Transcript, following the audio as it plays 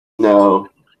No.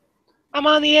 I'm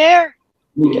on the air.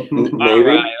 Maybe.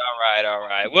 All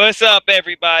right. What's up,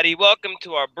 everybody? Welcome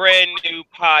to our brand new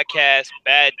podcast,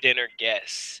 Bad Dinner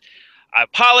Guests. I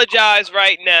apologize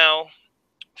right now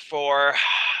for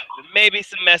maybe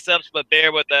some mess ups, but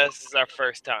bear with us. This is our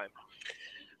first time.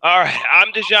 All right.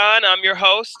 I'm Dejan. I'm your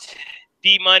host,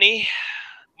 D Money,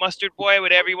 Mustard Boy,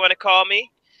 whatever you want to call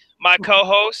me. My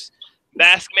co-host,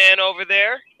 Mask Man over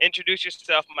there. Introduce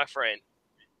yourself, my friend.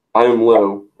 I am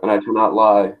Lou, and I cannot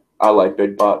lie. I like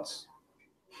big butts.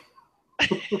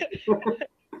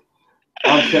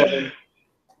 I'm Kevin.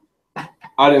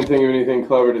 I didn't think of anything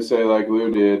clever to say like Lou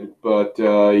did, but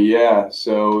yeah,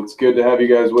 so it's good to have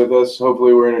you guys with us.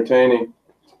 Hopefully we're entertaining.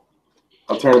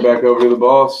 I'll turn it back over to the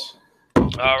boss. All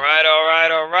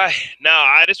right. Now,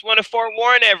 I just want to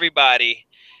forewarn everybody.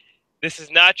 This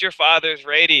is not your father's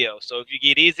radio, so if you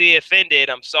get easily offended,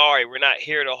 I'm sorry. We're not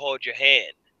here to hold your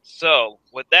hand. So,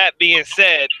 with that being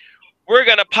said, we're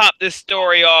going to pop this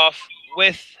story off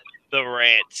with the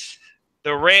rant.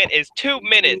 The rant is 2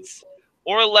 minutes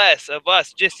or less of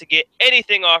us just to get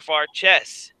anything off our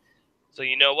chests. So,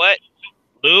 you know what?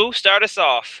 Lou, start us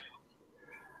off.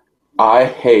 I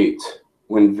hate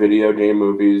when video game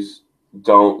movies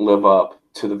don't live up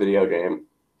to the video game.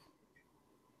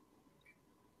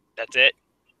 That's it?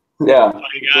 Yeah. That's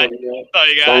all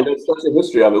you got? There's such a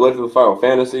history of it. Look at the Final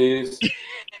Fantasies.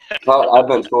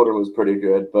 Advent Children was pretty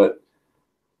good, but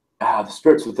The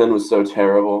Spirits Within was so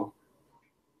terrible.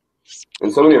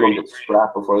 And so many of them get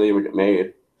scrapped before they even get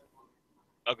made.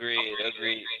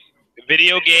 Agreed.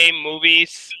 Video game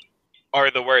movies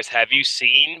are the worst. Have you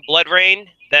seen Blood Rain?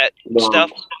 That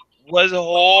stuff was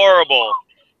horrible.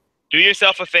 Do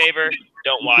yourself a favor.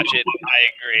 Don't watch it. I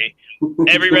agree.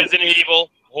 Every Resident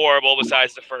Evil, horrible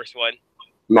besides the first one.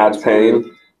 Max Payne,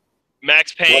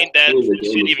 that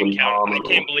shouldn't even count. I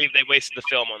can't believe they wasted the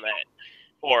film on that.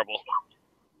 Horrible.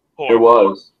 It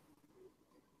was.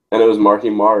 And it was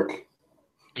Marky Mark.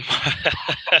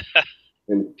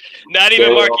 Not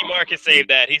even Marky Mark can save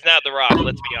that. He's not The Rock,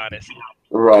 let's be honest.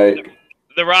 Right.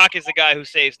 The Rock is the guy who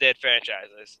saves dead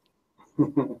franchises.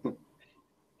 All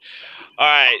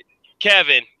right.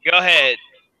 Kevin, go ahead.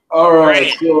 All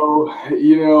right. So,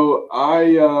 I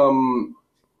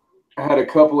had a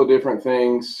couple of different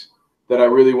things that I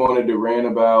really wanted to rant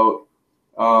about.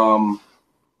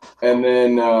 And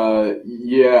then,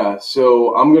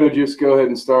 so I'm going to just go ahead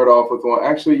and start off with one.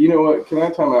 Actually, you know what? Can I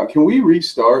time out? Can we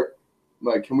restart?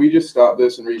 Can we just stop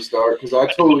this and restart? Because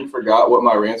I totally forgot what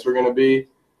my rants were going to be.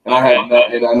 And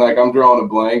I'm drawing a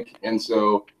blank. And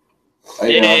so I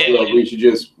feel like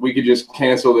we could just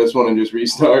cancel this one and just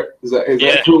restart. Is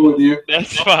that cool with you?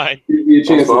 That's fine. Give me a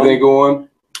chance to think of one.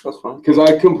 That's fine. Because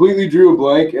I completely drew a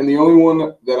blank, and the only one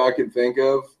that I could think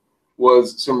of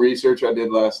was some research I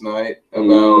did last night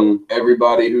about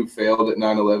everybody who failed at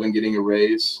 9/11 getting a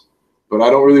raise. But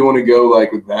I don't really want to go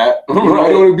with that. I don't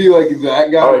want to be like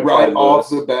that guy right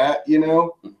off the bat,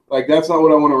 that's not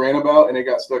what I want to rant about, and it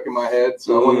got stuck in my head,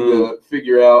 so I wanted to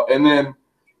figure out. And then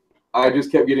I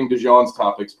just kept getting Dejan's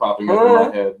topics popping up in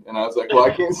my head, and I was like, well,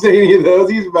 I can't say any of those.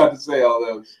 He's about to say all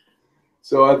those.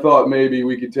 So I thought maybe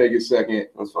we could take a second.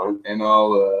 That's fine. And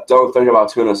I'll don't think about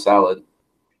tuna salad.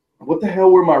 What the hell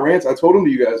were my rants? I told them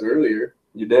to you guys earlier.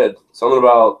 You did. Something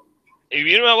about...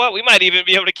 You know what? We might even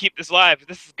be able to keep this live.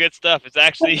 This is good stuff. It's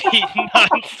actually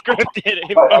non-scripted.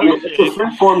 It's a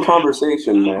free-form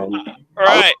conversation, man.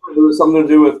 Right. There was something to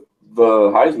do with the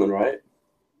Heisman, right?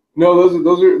 No,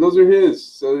 those are his.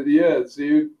 So yeah,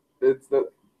 see,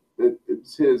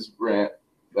 it's his rant,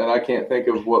 and I can't think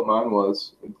of what mine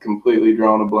was. I'm completely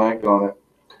drawn a blank on it.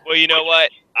 Well, you know what?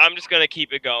 I'm just gonna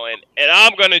keep it going, and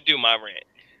I'm gonna do my rant.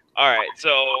 All right. So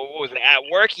what was it? At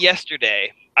work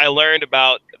yesterday, I learned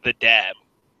about the dab.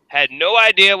 Had no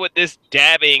idea what this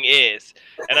dabbing is,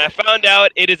 and I found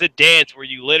out it is a dance where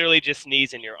you literally just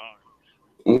sneeze in your arm.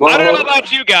 I don't know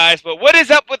about you guys, but what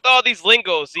is up with all these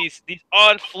lingos, these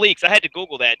on fleeks? I had to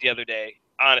Google that the other day,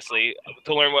 honestly,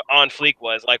 to learn what on fleek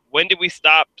was. When did we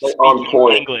stop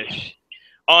speaking English?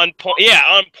 On point. Yeah,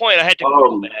 on point. I had to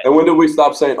Google that. And when did we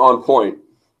stop saying on point?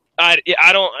 I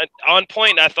don't on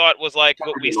point. I thought was what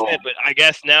we said, but I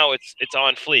guess now it's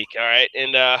on fleek. All right,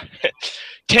 and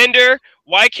Tinder.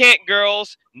 Why can't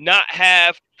girls not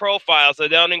have profiles that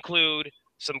don't include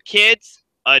some kids,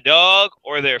 a dog,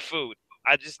 or their food?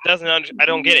 I just I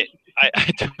don't get it.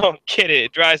 I don't get it.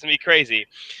 It drives me crazy.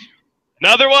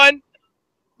 Another one,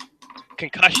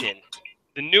 Concussion,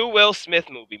 the new Will Smith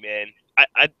movie, man.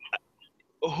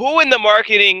 Who in the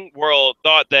marketing world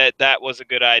thought that was a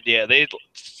good idea? They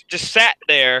just sat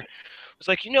there, was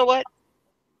like, you know what?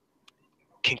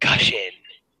 Concussion.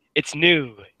 It's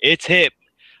new. It's hip.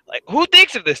 Like, who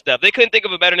thinks of this stuff? They couldn't think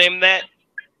of a better name than that.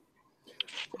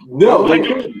 No, they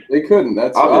couldn't. They couldn't.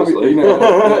 That's obviously, you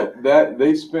know, that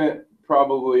they spent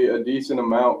probably a decent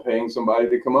amount paying somebody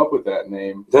to come up with that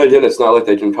name. Then again, it's not like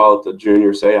they can call it the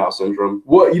Junior Seau syndrome.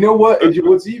 Well, you know what?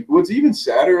 What's even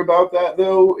sadder about that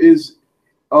though is,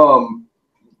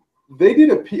 they did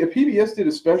a PBS did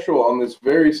a special on this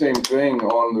very same thing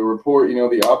on the report. You know,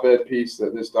 the op-ed piece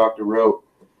that this doctor wrote,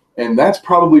 and that's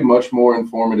probably much more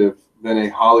informative than a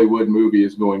Hollywood movie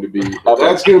is going to be.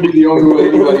 That's going to be the only way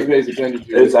anybody pays attention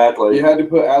to it. Exactly. You had to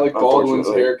put Alec Baldwin's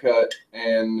haircut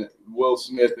and Will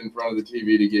Smith in front of the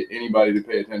TV to get anybody to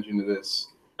pay attention to this.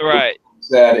 Right. It's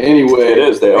sad. Anyway, it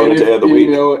is. They own it day of the week.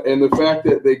 You know, and the fact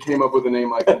that they came up with a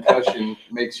name like Concussion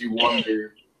makes you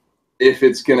wonder if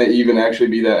it's going to even actually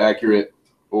be that accurate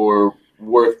or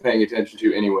worth paying attention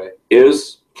to anyway.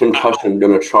 Is concussion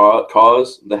going to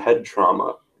cause the head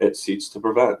trauma it seeks to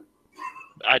prevent?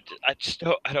 I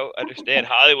don't understand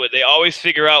Hollywood. They always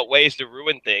figure out ways to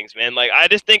ruin things, man. Like, I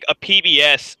just think a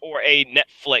PBS or a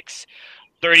Netflix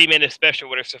 30-minute special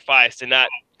would have sufficed to not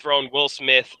thrown Will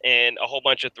Smith and a whole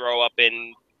bunch of throw up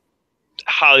in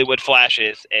Hollywood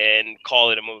flashes and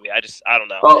call it a movie. I don't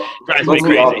know. Well, drives me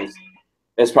crazy.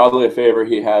 It's probably a favor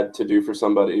he had to do for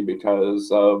somebody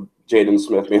because of Jaden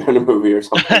Smith being in a movie or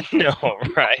something. No,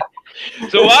 right.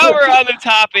 So while we're on the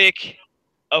topic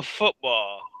of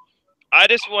football, I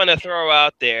just want to throw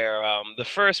out there, the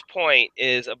first point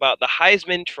is about the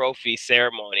Heisman Trophy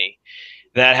ceremony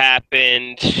that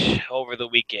happened over the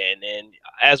weekend. And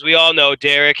as we all know,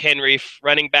 Derrick Henry,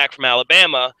 running back from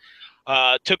Alabama,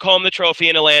 took home the trophy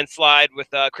in a landslide with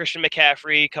Christian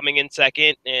McCaffrey coming in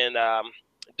second and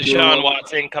Deshaun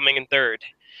Watson coming in third.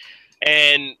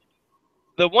 And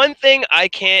the one thing I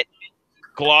can't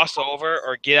gloss over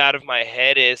or get out of my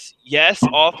head is, yes,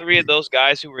 all three of those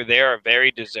guys who were there are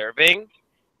very deserving.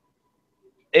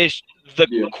 Is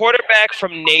the quarterback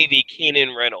from Navy,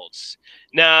 Keenan Reynolds.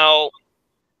 Now,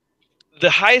 the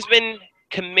Heisman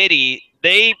committee,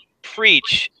 they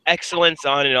preach excellence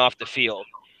on and off the field.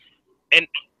 And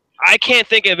I can't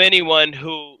think of anyone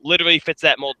who literally fits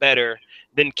that mold better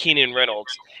than Keenan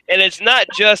Reynolds. And it's not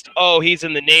just, oh, he's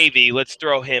in the Navy, let's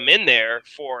throw him in there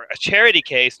for a charity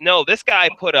case. No, this guy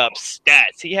put up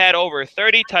stats. He had over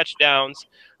 30 touchdowns,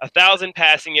 1,000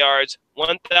 passing yards,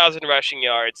 1,000 rushing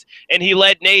yards, and he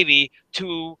led Navy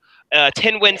to a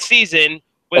 10-win season.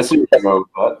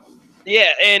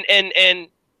 Yeah, and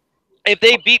if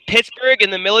they beat Pittsburgh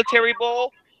in the Military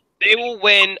Bowl, they will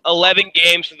win 11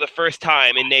 games for the first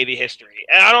time in Navy history.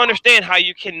 And I don't understand how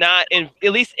you cannot at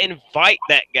least invite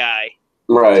that guy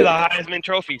to the Heisman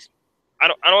trophies. I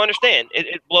don't understand.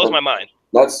 It blows my mind.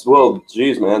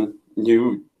 Geez, man.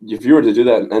 If you were to do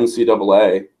that in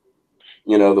NCAA,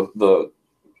 you know, the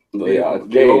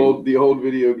old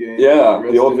video game. Yeah,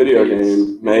 the old video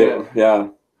game.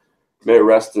 May it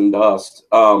rest in dust.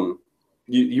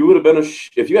 You would have been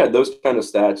if you had those kind of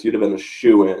stats, you'd have been a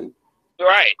shoo-in.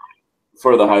 Right.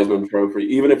 For the Heisman Trophy,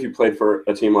 even if you played for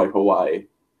a team like Hawaii.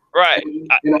 Right.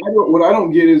 And what I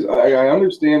don't get is I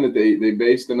understand that they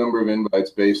base the number of invites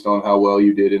based on how well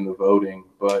you did in the voting.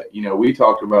 But, you know, we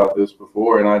talked about this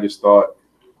before, and I just thought,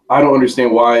 I don't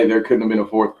understand why there couldn't have been a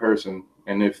fourth person.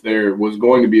 And if there was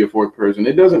going to be a fourth person,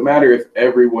 it doesn't matter if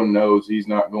everyone knows he's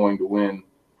not going to win.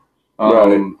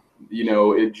 You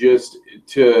know, it just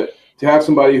to have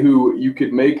somebody who you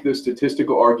could make the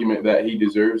statistical argument that he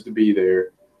deserves to be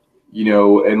there. You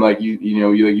know, and like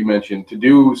you mentioned, to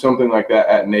do something like that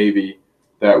at Navy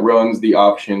that runs the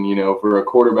option, you know, for a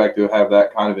quarterback to have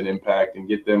that kind of an impact and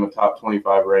get them a top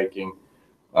 25 ranking,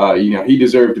 you know, he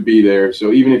deserved to be there.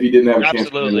 So even if he didn't have a chance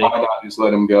to win, why not just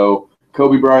let him go?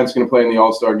 Kobe Bryant's going to play in the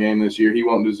All-Star game this year. He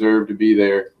won't deserve to be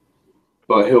there,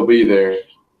 but he'll be there.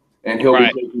 And he'll be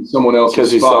taking someone else's spot.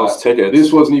 Because he sells tickets.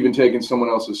 This wasn't even taking someone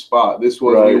else's spot. This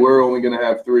was, we're only going to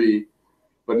have 3.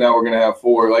 But now we're going to have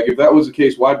 4. Like, if that was the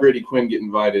case, why'd Brady Quinn get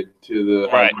invited to the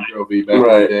Heisman Trophy back in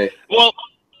the day? Well,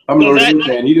 I'm an Oregon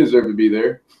fan. He deserved to be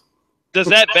there. Does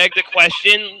that beg the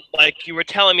question, like you were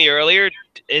telling me earlier,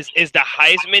 is the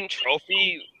Heisman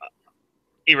Trophy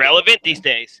irrelevant these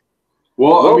days?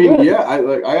 Well, I mean, yeah.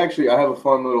 I have a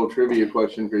fun little trivia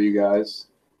question for you guys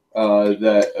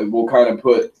that will kind of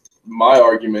put my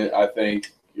argument, I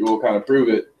think, it will kind of prove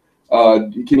it.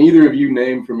 Can either of you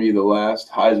name for me the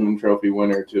last Heisman Trophy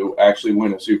winner to actually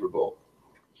win a Super Bowl?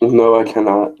 No, I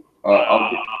cannot.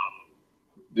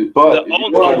 But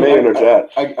I may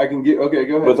interject. I can get okay.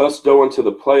 Go ahead. With us going to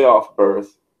the playoff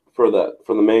berth for the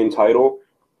main title,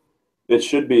 it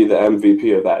should be the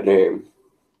MVP of that game.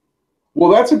 Well,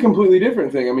 that's a completely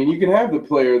different thing. I mean, you can have the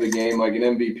player of the game, like an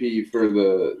MVP for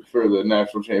the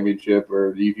national championship,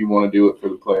 or if you want to do it for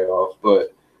the playoffs.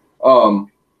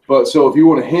 But so if you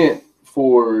want a hint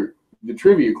for the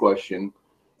trivia question,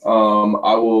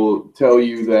 I will tell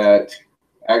you that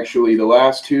actually the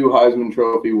last two Heisman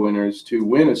Trophy winners to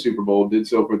win a Super Bowl did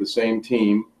so for the same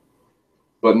team,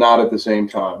 but not at the same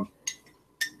time.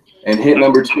 And hint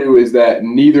number 2 is that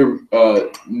neither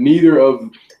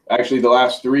of actually the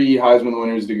last 3 Heisman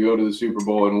winners to go to the Super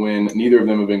Bowl and win, neither of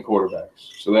them have been quarterbacks.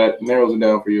 So that narrows it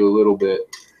down for you a little bit.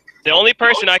 The only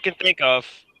person I can think of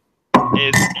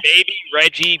is maybe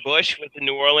Reggie Bush with the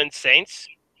New Orleans Saints.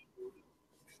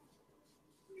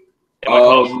 Am I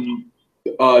close?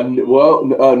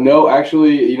 No,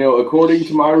 actually, according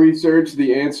to my research,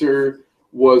 the answer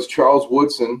was Charles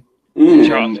Woodson.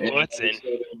 Charles Woodson.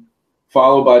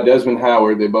 Followed by Desmond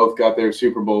Howard. They both got their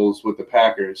Super Bowls with the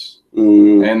Packers.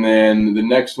 And then the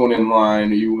next one in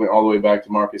line, you went all the way back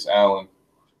to Marcus Allen.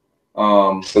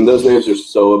 And those names are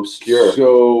so obscure.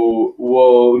 So,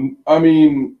 other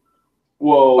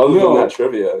than that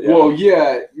trivia,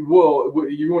 yeah. You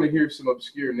want to hear some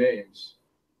obscure names.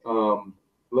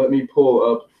 Let me pull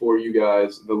up for you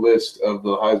guys the list of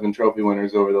the Heisman Trophy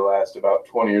winners over the last about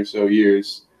 20 or so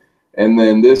years. And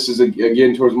then this is,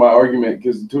 again, towards my argument,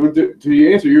 because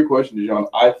to answer your question, Dijon,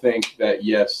 I think that,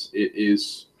 yes, it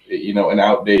is, an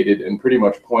outdated and pretty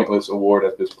much pointless award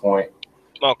at this point.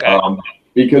 Okay.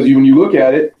 Because when you look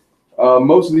at it,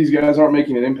 most of these guys aren't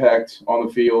making an impact on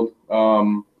the field.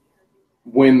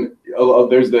 When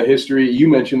there's the history, you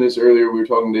mentioned this earlier, we were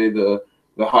talking today,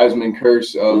 the Heisman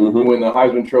curse of when the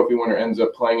Heisman Trophy winner ends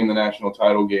up playing in the national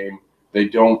title game, they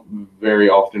don't very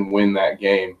often win that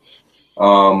game.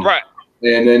 Right.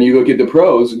 And then you look at the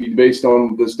pros based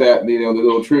on the stat, the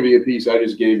little trivia piece I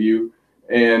just gave you,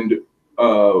 and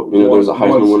there's a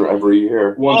Heisman winner every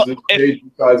year. Once the page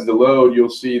decides to load, you'll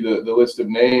see the list of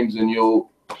names, and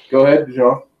you'll go ahead,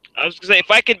 John. I was gonna say,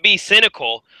 if I could be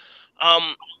cynical,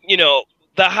 the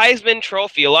Heisman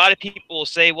Trophy, a lot of people will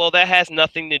say, well, that has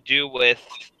nothing to do with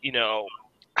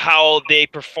how they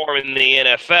perform in the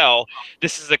NFL.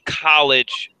 This is a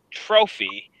college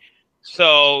trophy.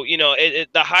 So, the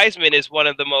Heisman is one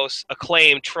of the most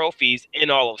acclaimed trophies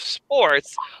in all of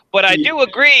sports. But I do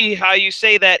agree how you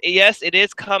say that, yes, it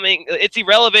is coming. It's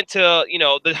irrelevant to,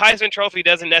 the Heisman Trophy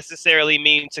doesn't necessarily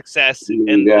mean success in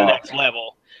the next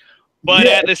level. But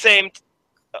at the same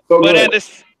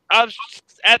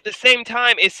at the same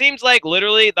time, it seems like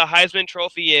literally the Heisman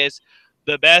Trophy is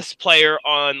the best player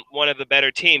on one of the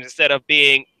better teams instead of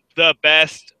being the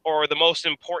best or the most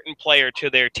important player to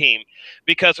their team,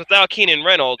 because without Keenan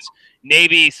Reynolds,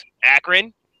 Navy's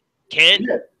Akron, Kent.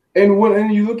 Yeah. And when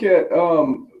you look at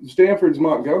Stanford's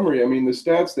Montgomery, I mean, the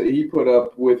stats that he put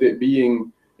up with it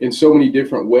being in so many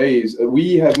different ways,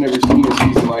 we have never seen a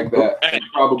season like that.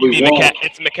 Probably won't.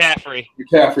 It's McCaffrey.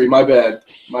 McCaffrey, my bad.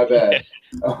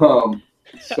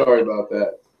 Sorry about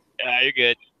that. You're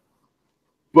good.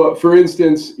 But for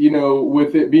instance,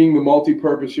 with it being the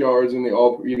multi-purpose yards and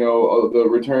the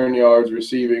return yards,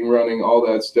 receiving, running, all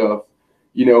that stuff,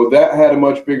 that had a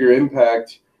much bigger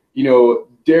impact.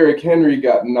 Derrick Henry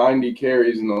got 90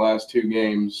 carries in the last 2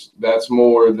 games. That's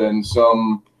more than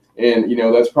some, and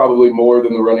that's probably more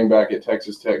than the running back at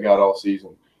Texas Tech got all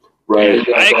season. Right.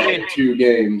 I agree. 2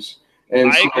 games.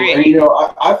 And I agree. And,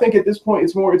 I think at this point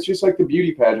it's just like the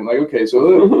beauty pageant. Like, okay, so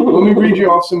let me read you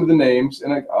off some of the names,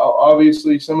 and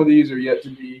obviously some of these are yet to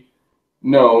be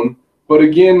known. But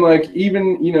again, like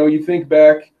even you think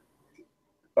back.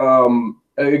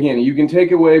 Again, you can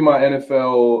take away my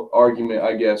NFL argument,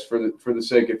 I guess, for the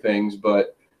sake of things.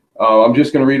 But I'm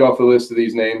just going to read off the list of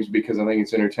these names because I think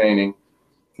it's entertaining.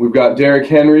 We've got Derrick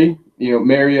Henry,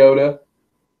 Mariota,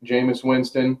 Jameis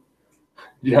Winston,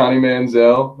 Johnny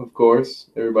Manziel, of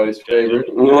course, everybody's favorite.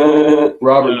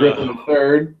 Robert Griffin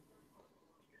III.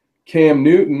 Cam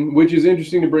Newton, which is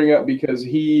interesting to bring up because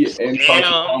he and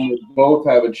Carson Palmer both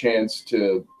have a chance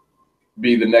to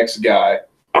be the next guy.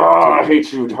 I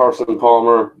hate you, Carson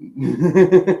Palmer.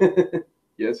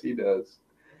 Yes, he does.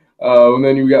 And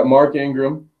then you've got Mark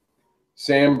Ingram,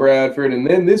 Sam Bradford, and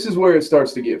then this is where it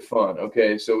starts to get fun.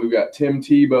 Okay, so we've got Tim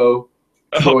Tebow,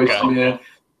 Troy Smith.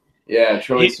 Yeah,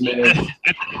 Troy Smith,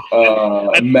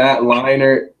 Matt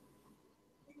Leinart,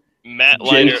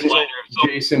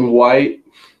 Jason White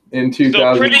in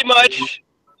 2000. So pretty much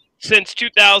since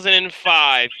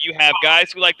 2005, you have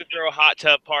guys who like to throw hot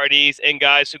tub parties and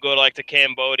guys who go to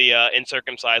Cambodia and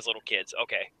circumcise little kids.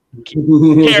 Okay,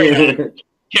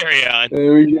 carry on.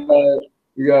 And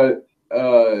we got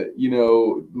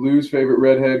Lou's favorite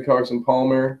redhead, Carson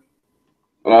Palmer,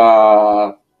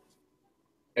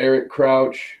 Eric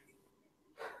Crouch.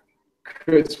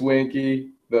 Chris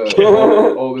Winkie,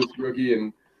 the oldest rookie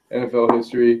in NFL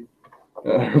history. I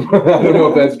don't know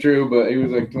if that's true, but he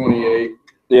was like 28.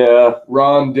 Yeah.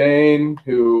 Ron Dane,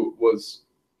 who was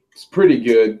pretty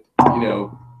good,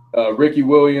 Ricky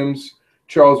Williams,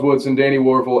 Charles Woodson, Danny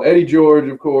Warfel, Eddie George,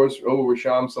 of course,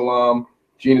 Rasham Salam,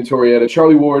 Gina Torrietta,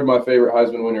 Charlie Ward, my favorite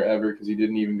Heisman winner ever because he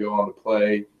didn't even go on to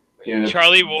play.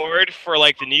 Charlie Ward for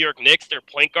like the New York Knicks, their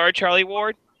point guard, Charlie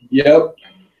Ward. Yep.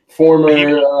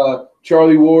 Former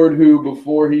Charlie Ward, who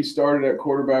before he started at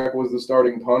quarterback was the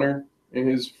starting punter in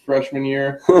his freshman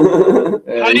year.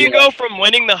 How do you go from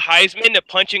winning the Heisman to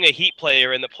punching a Heat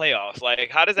player in the playoffs? Like,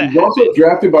 how does that happen? He's also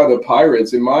drafted by the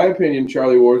Pirates. In my opinion,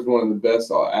 Charlie Ward is one of the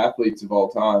best athletes of all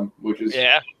time, which is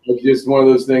just one of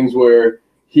those things where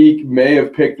he may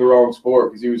have picked the wrong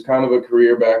sport because he was kind of a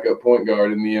career backup point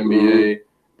guard in the NBA,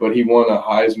 but he won a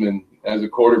Heisman as a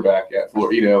quarterback at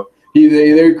Florida.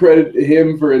 They credit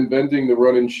him for inventing the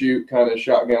run and shoot kind of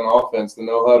shotgun offense, the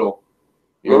no huddle.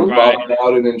 Bob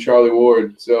Bowden and Charlie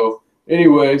Ward. So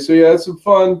anyway, it's some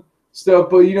fun stuff.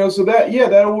 But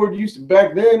that award used to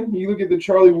back then. You look at the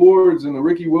Charlie Wards and the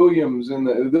Ricky Williams and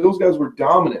those guys were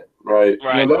dominant. Right.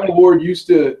 That award used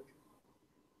to,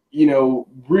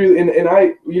 really. And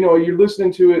I, you're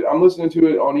listening to it. I'm listening to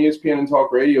it on ESPN and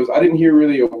talk radios. I didn't hear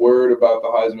really a word about the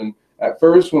Heisman at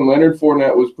first when Leonard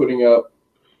Fournette was putting up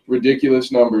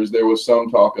ridiculous numbers. There was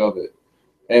some talk of it,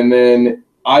 and then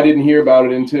I didn't hear about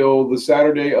it until the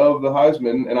Saturday of the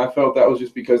Heisman, and I felt that was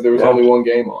just because there was only one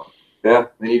game on. Yeah.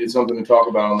 They needed something to talk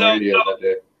about on the radio that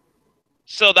day.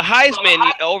 So the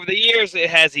Heisman, over the years, it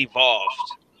has evolved.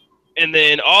 And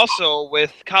then also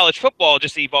with college football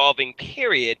just evolving,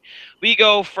 period, we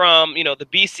go from, the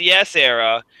BCS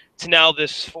era to now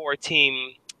this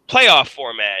 4-team playoff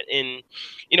format. And,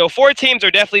 4 teams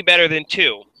are definitely better than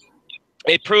 2.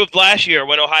 It proved last year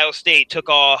when Ohio State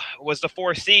was the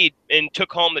 4th seed and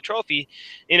took home the trophy.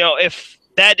 If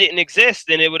that didn't exist,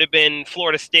 then it would have been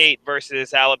Florida State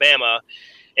versus Alabama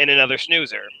in another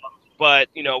snoozer. But,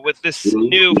 with this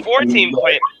new 4-team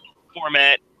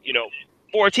format,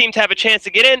 4 teams have a chance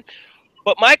to get in.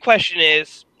 But my question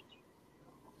is,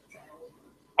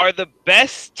 are the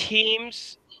best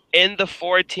teams in the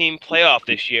 4-team playoff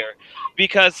this year?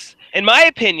 Because, in my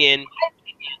opinion,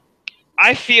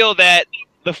 I feel that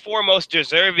the 4 most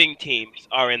deserving teams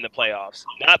are in the playoffs,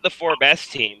 not the 4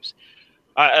 best teams.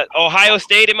 Ohio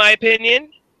State, in my opinion,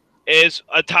 is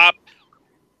a top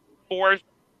 4,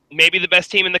 maybe the best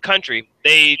team in the country.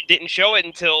 They didn't show it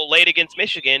until late against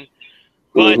Michigan,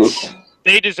 but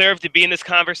they deserve to be in this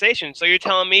conversation. So you're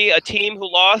telling me a team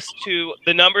who lost to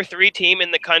the number 3 team in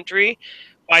the country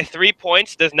by 3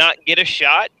 points does not get a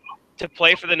shot to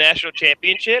play for the national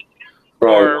championship?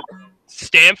 Right. Or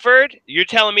Stanford, you're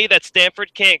telling me that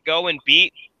Stanford can't go and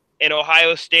beat an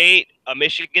Ohio State, a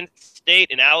Michigan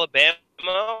State, an Alabama,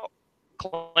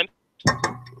 Clemson,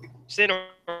 or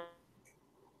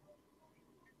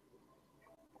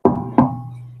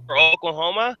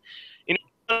Oklahoma?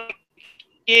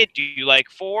 Do you like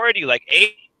 4? Do you like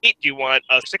 8? Do you want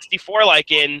a 64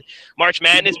 like in March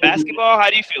Madness basketball? How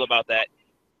do you feel about that?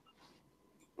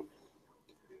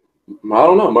 I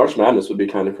don't know. March Madness would be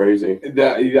kind of crazy.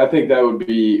 I think that would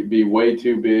be way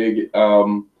too big.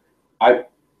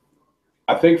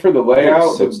 I think for the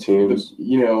layout, 6 teams.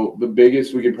 The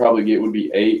biggest we could probably get would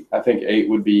be 8. I think 8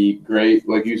 would be great.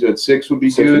 Like you said, 6 would be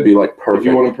 6 good. would be like perfect. If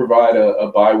you want to provide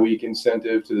a bye week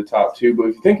incentive to the top 2. But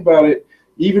if you think about it,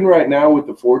 even right now with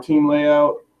the 4-team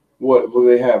layout, what will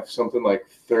they have? Something like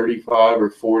 35 or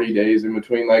 40 days in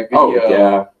between. Like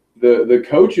the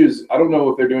coaches, I don't know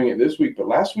if they're doing it this week, but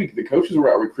last week the coaches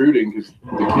were out recruiting because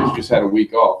the kids just had a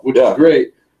week off, which is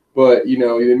great. But,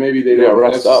 maybe they don't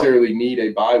necessarily need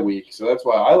a bye week. So that's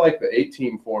why I like the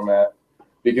 8-team format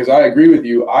because I agree with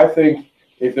you. I think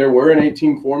if there were an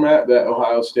 8-team format, that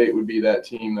Ohio State would be that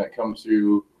team that comes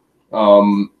through,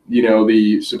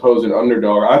 the supposed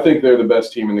underdog. I think they're the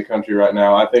best team in the country right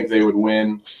now. I think they would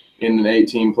win in an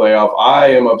 8-team playoff. I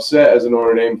am upset as a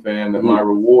Notre Dame fan that my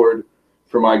reward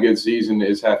for my good season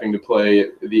is having to play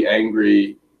the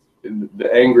angry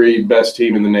best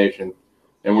team in the nation.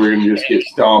 And we're going to just get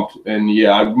stomped. And,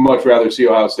 I'd much rather see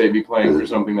Ohio State be playing for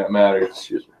something that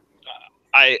matters.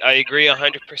 I agree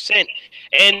 100%.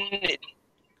 And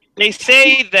they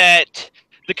say that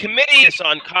the committee is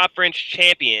on conference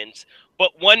champions,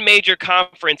 but one major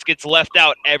conference gets left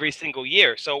out every single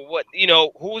year. So what,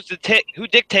 who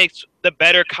dictates the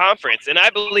better conference? And I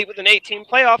believe with an 8-team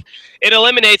playoff, it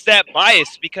eliminates that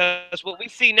bias because what we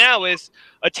see now is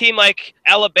a team like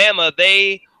Alabama,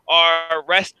 they are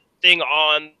resting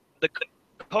on the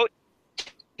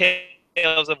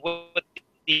coattails of what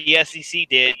the SEC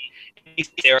did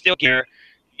they're still here.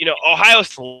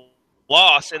 Ohio's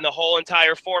lost in the whole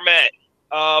entire format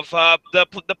of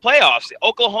the playoffs.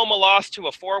 Oklahoma lost to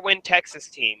a 4-win Texas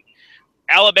team.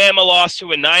 Alabama lost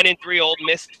to a 9-3 Ole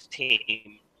Miss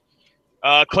team.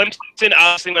 Clemson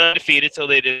obviously went undefeated, so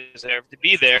they deserve to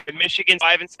be there. And Michigan's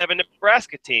 5-7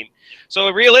 Nebraska team. So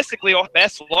realistically,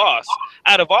 best loss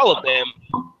out of all of them.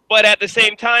 But at the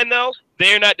same time, though,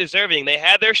 they're not deserving. They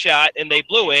had their shot and they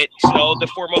blew it. So the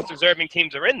 4 most deserving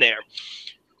teams are in there.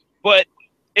 But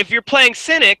if you're playing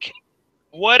Cynic,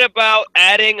 what about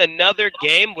adding another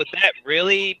game? Would that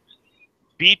really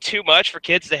be too much for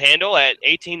kids to handle at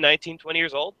 18, 19, 20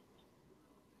 years old?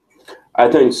 I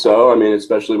think so. I mean,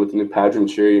 especially with the new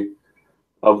pageantry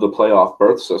of the playoff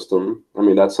berth system. I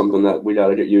mean, that's something that we got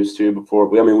to get used to before.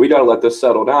 We got to let this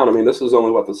settle down. I mean, this is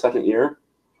only, the second year?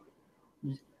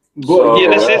 This is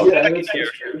the second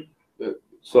year.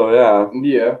 So, yeah.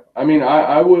 Yeah. I mean,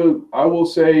 I will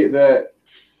say that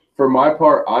for my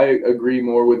part, I agree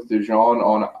more with DeJean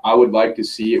on I would like to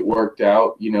see it worked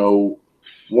out,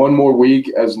 one more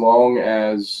week, as long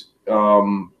as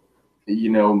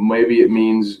maybe it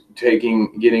means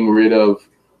getting rid of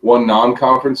one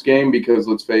non-conference game, because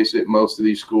let's face it, most of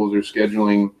these schools are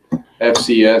scheduling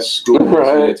FCS schools.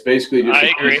 Right. And it's basically just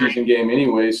a preseason game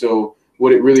anyway. So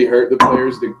would it really hurt the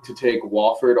players to take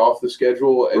Wofford off the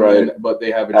schedule? And but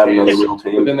they have a chance.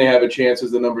 But then they have a chance as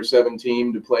the number 7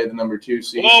 team to play the number 2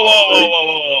 seed.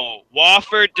 Whoa.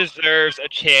 Wofford deserves a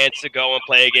chance to go and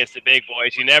play against the big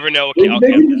boys. You never know what Why can't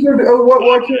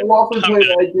Wofford play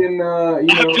like in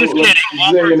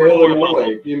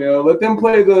Illinois? Let them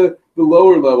play the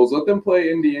lower levels. Let them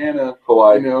play Indiana,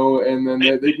 Hawaii. And then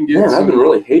they can get. Man, I've been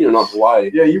really hating on Hawaii.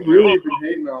 Yeah, you really have been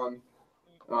hating on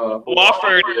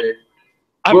Wofford.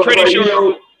 I'm pretty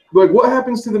sure. What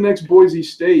happens to the next Boise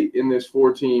State in this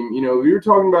 4-team? We were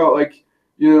talking about I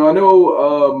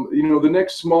know, the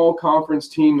next small conference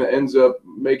team that ends up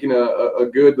making a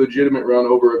good, legitimate run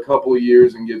over a couple of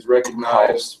years and gets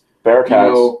recognized.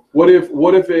 Bearcats. What if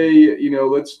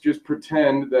let's just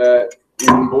pretend that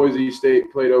when Boise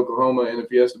State played Oklahoma in the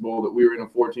Fiesta Bowl, that we were in a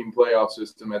 4-team playoff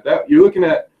system. At that, you're looking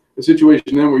at a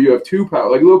situation then where you have 2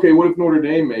 power. Okay, what if Notre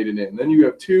Dame made it in? Then you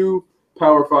have 2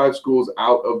 Power 5 schools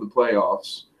out of the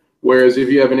playoffs. Whereas if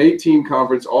you have an 8-team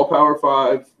conference, all Power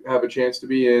 5 have a chance to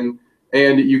be in,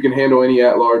 and you can handle any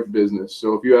at-large business.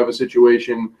 So if you have a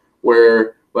situation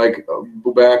where, back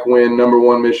when number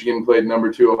 1 Michigan played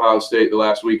number 2 Ohio State the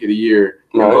last week of the year,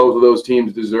 and both of those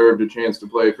teams deserved a chance to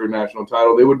play for a national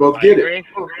title, they would both get it.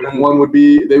 And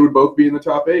they would both be in the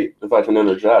top 8. If I can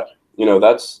interject,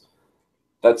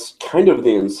 that's kind of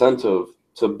the incentive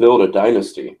to build a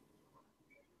dynasty.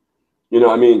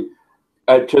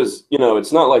 Because,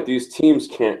 it's not like these teams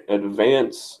can't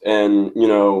advance and,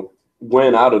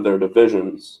 win out of their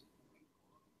divisions.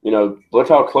 Look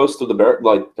how close the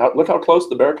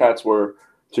Bearcats were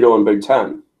to go in Big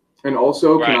Ten. And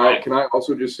also, can I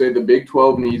also just say the Big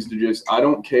 12 needs to I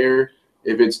don't care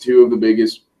if it's 2 of the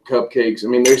biggest cupcakes. I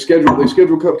mean, they schedule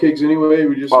cupcakes anyway.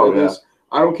 We just said this.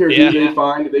 I don't care who they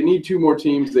find. They need 2 more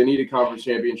teams. They need a conference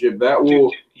championship. That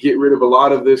will get rid of a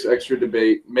lot of this extra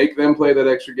debate. Make them play that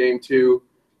extra game too.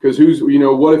 Because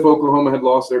what if Oklahoma had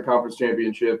lost their conference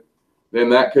championship? Then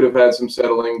that could have had some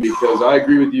settling, because I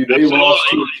agree with you. They lost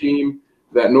to a team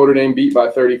that Notre Dame beat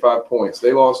by 35 points.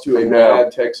 They lost to a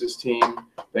bad Texas team.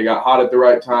 They got hot at the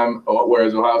right time,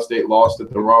 whereas Ohio State lost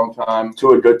at the wrong time.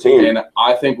 To a good team. And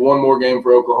I think one more game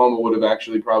for Oklahoma would have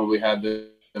actually probably had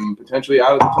them potentially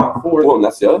out of the top 4. Well, and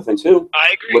that's the other thing, too. I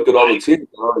agree. Look at all the teams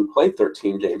that already played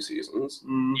 13-game seasons.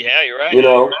 Yeah, you're right.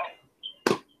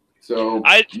 So,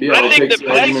 I think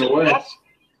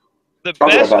the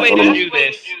best way to do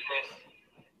this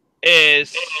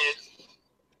is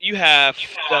you have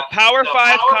the Power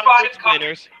 5 conference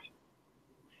winners,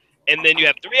 and then you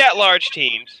have 3 at-large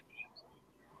teams.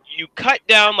 You cut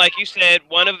down, like you said,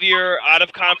 one of your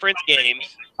out-of-conference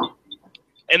games,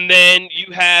 and then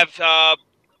you have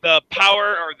the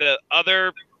power or the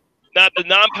other, not the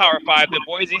non-Power 5, the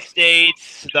Boise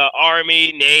States, the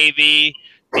Army, Navy,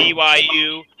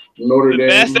 BYU, Notre Dame,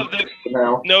 best of the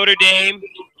Notre Dame,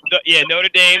 Notre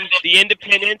Dame, the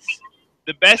Independents.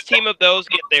 The best team of those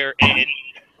get their in,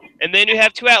 and then you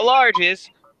have 2 at-larges,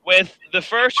 with the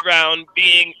first round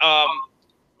being on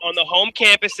the home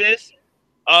campuses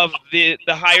of the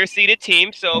higher seeded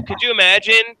team. So could you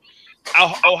imagine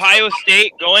Ohio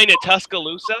State going to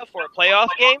Tuscaloosa for a playoff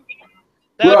game?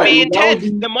 That would be intense.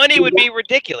 The money would be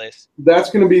ridiculous. That's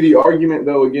going to be the argument,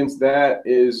 though, against that,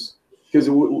 is because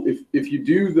if you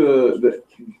do the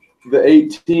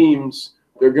 8 teams,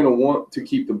 they're going to want to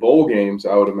keep the bowl games,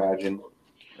 I would imagine.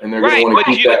 and they're going to want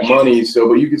to keep that money. So,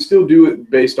 but you could still do it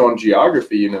based on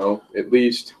geography, at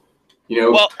least,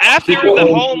 Well, after the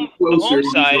home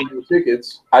side,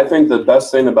 tickets. I think the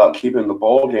best thing about keeping the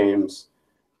bowl games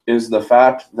is the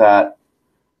fact that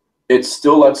it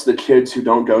still lets the kids who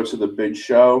don't go to the big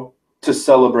show to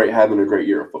celebrate having a great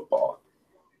year of football.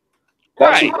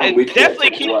 That's right, and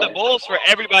definitely keep the bowls for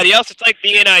everybody else. It's like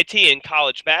the NIT in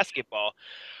college basketball.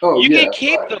 You can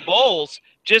keep the bowls,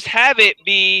 just have it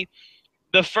be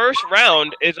the first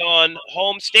round is on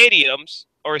home stadiums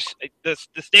or the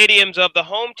stadiums of the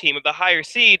home team of the higher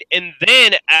seed, and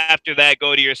then after that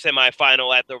go to your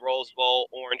semifinal at the Rose Bowl,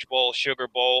 Orange Bowl, Sugar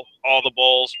Bowl, all the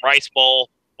bowls, Rice Bowl,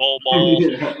 Bowl.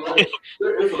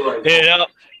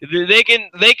 They can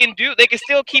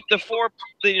still keep the four,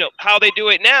 how they do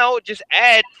it now. Just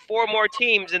add 4 more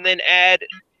teams and then add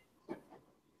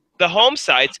the home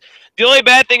sites. The only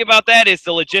bad thing about that is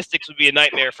the logistics would be a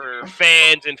nightmare for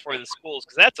fans and for the schools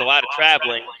because that's a lot of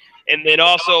traveling. And then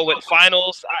also with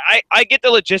finals, I get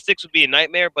the logistics would be a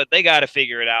nightmare, but they got to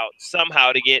figure it out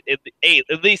somehow to get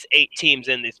at least 8 teams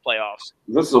in these playoffs.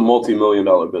 This is a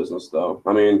multi-million-dollar business, though.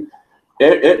 I mean,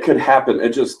 it could happen. It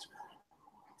just,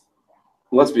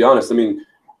 let's be honest. I mean,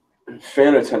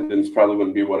 fan attendance probably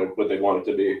wouldn't be what they want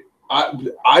it to be.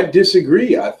 I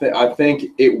disagree. I think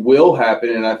it will happen,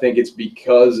 and I think it's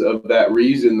because of that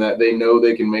reason that they know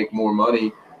they can make more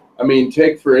money. I mean,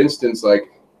 take for instance, like,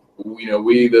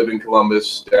 we live in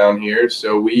Columbus down here,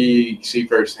 so we see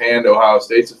firsthand Ohio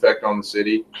State's effect on the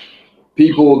city.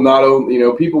 People not only,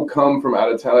 people come from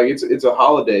out of town. Like it's a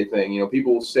holiday thing.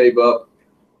 People will save up.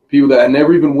 People that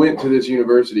never even went to this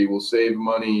university will save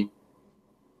money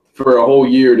for a whole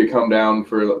year to come down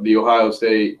for the Ohio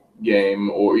State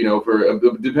game, or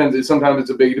depends. Sometimes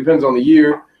it depends on the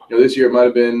year. This year it might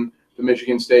have been the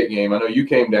Michigan State game. I know you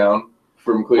came down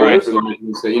from Cleveland for the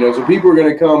Michigan State. So people are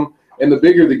going to come. And the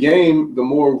bigger the game, the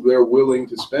more they're willing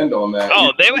to spend on that.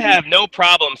 Oh, they would have no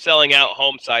problem selling out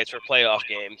home sites for playoff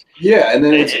games. Yeah, and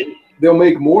then they'll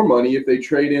make more money if they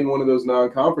trade in one of those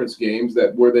non-conference games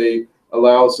where they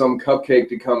allow some cupcake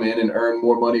to come in and earn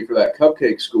more money for that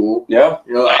cupcake school. Yeah.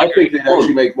 I think they'd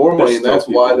actually make more money, and that's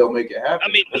why they'll make it happen.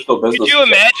 I mean, could you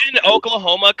imagine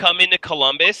Oklahoma coming to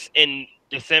Columbus in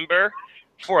December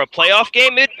for a playoff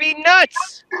game? It'd be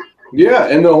nuts. Yeah,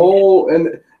 and the whole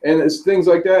and it's things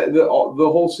like that. The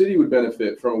whole city would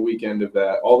benefit from a weekend of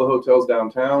that. All the hotels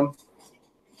downtown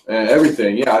and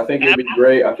everything. Yeah, I think it'd be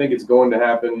great. I think it's going to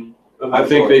happen. I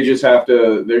think they just have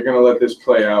to – they're going to let this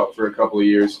play out for a couple of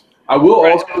years. I will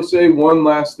also say one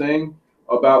last thing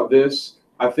about this.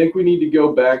 I think we need to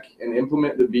go back and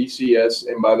implement the BCS,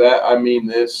 and by that I mean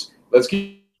this. Let's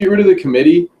get rid of the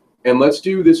committee, and let's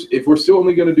do this. If we're still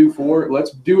only going to do 4, let's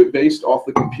do it based off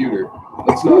the computer.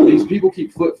 Let's not – these people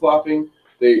keep flip-flopping.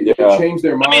 They change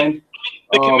their mind. I mean,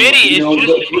 the committee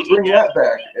is bring that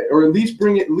back, or at least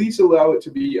allow it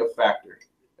to be a factor.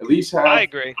 At least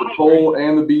have the poll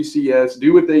and the BCS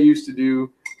do what they used to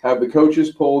do. Have the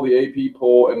coaches poll, the AP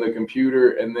poll, and the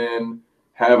computer, and then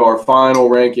have our final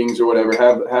rankings or whatever.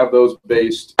 Have those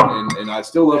based. And I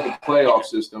still love the playoff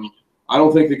system. I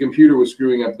don't think the computer was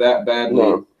screwing up that badly.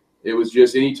 No. It was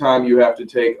just anytime you have to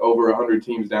take over 100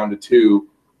 teams down to 2.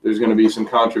 There's going to be some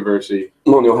controversy.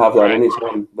 Well, you'll have that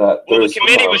anytime that the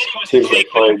committee was supposed to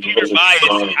take the computer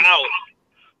bias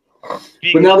out.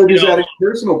 But now they're just adding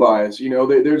personal bias.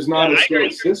 There's not a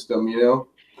straight system, And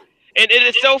it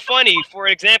is so funny. For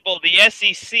example, the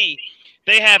SEC,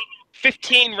 they have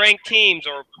 15 ranked teams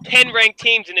or 10 ranked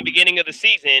teams in the beginning of the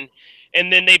season,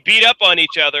 and then they beat up on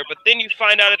each other. But then you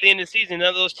find out at the end of the season, none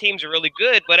of those teams are really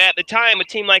good. But at the time, a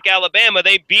team like Alabama,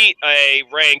 they beat a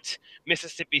ranked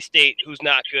Mississippi State who's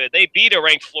not good. They beat a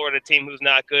ranked Florida team who's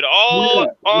not good, all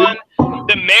on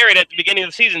the merit at the beginning of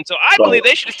the season. So I believe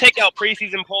they should just take out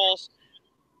preseason polls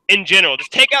in general.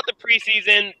 Just take out the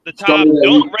preseason, the top,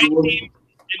 don't rank teams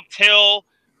until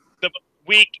the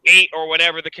week 8 or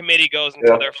whatever the committee goes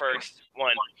into their first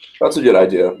one. That's a good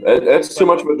idea. It's too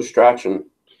much of a distraction.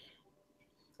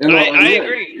 And I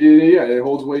agree. Yeah, it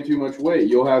holds way too much weight.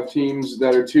 You'll have teams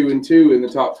that are 2-2 in the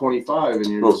top 25, and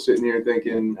you're just sitting here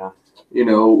thinking,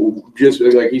 just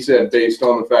like he said, based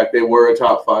on the fact they were a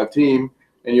top 5 team,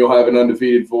 and you'll have an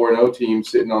undefeated 4-0 team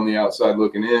sitting on the outside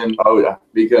looking in. Oh yeah,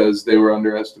 because they were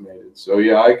underestimated. So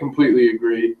yeah, I completely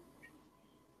agree.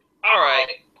 All right,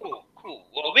 cool.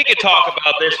 Well, we could talk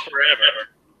about this forever.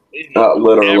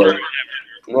 Literally.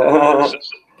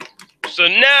 So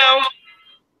now,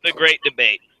 the great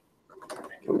debate.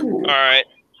 Ooh. All right.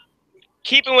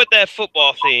 Keeping with that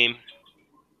football theme,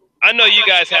 I know you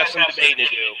guys have some debating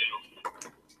to do.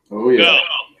 Oh, yeah. Go.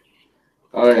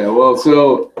 Oh, yeah. Well,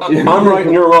 so. I'm right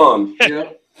and you're wrong.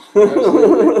 Yeah.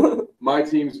 Absolutely. My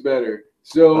team's better.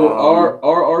 So our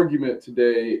argument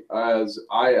today, as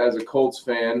a Colts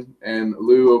fan and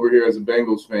Lou over here as a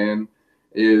Bengals fan,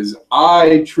 is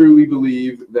I truly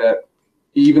believe that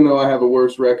even though I have a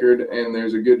worse record and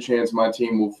there's a good chance my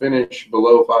team will finish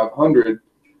below 500,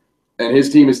 and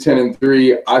his team is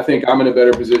 10-3, I think I'm in a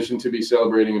better position to be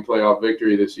celebrating a playoff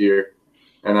victory this year.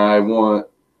 And I want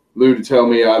Lou to tell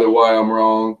me either why I'm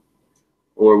wrong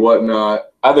or whatnot.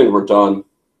 I think we're done.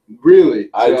 Really?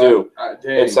 I do.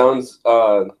 Dang. It sounds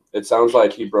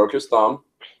like he broke his thumb.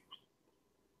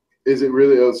 Is it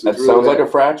really? Oh, so It sounds like a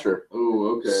fracture.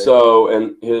 Oh, okay. So,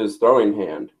 and his throwing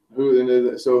hand.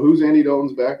 Who's Andy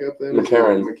Dalton's backup then?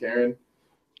 McCarron.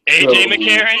 AJ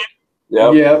McCarron?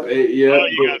 Yep. Yep. Oh,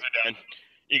 you guys are done.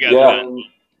 You guys are done.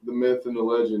 The myth and the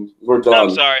legend. We're done. I'm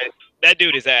sorry. That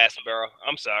dude is ass, bro.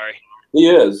 I'm sorry. He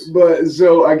is. But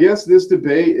so I guess this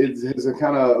debate has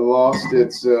kind of lost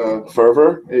its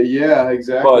fervor. Yeah,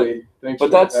 exactly.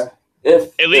 But that's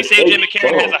if at least AJ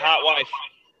McCarron has a hot wife.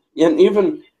 And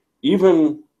even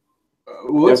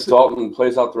if Dalton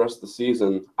plays out the rest of the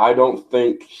season, I don't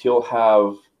think he'll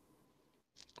have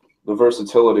the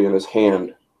versatility in his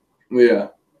hand. Yeah.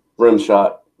 Rim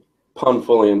shot, pun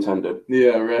fully intended.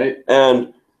 Yeah, right.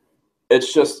 And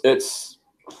it's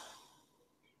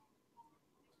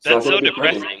that's so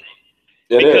depressing.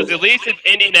 Because at least if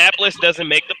Indianapolis doesn't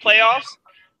make the playoffs,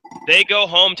 they go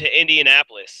home to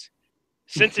Indianapolis.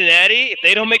 Cincinnati, if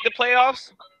they don't make the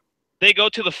playoffs, they go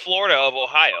to the Florida of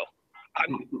Ohio.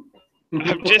 I'm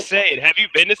just saying. Have you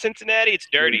been to Cincinnati? It's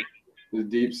dirty. The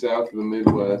deep south of the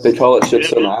Midwest. They call it shit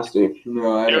so nasty.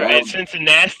 No,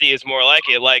 Cincinnati is more like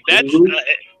it. Like that's.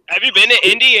 Have you been to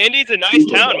Indy? Indy's a nice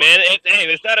town, man.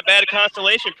 It's not a bad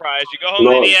consolation prize. You go home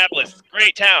to Indianapolis.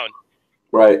 Great town.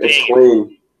 Right. It's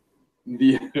clean.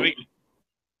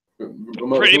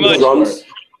 Pretty much.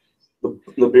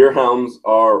 The beer hounds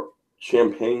are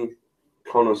champagne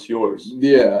connoisseurs.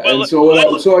 Yeah, and so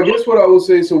I guess what I will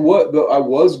say. So I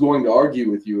was going to argue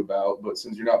with you about, but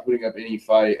since you're not putting up any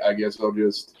fight, I guess I'll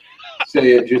just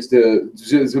say it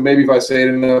so maybe if I say it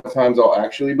enough times, I'll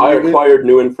actually believe I acquired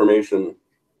new information.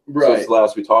 Right. Since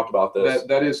last we talked about this.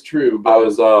 That is true. But I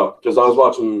was because I was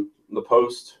watching the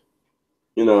post,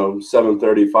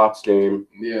 7:30 Fox game.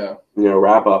 Yeah.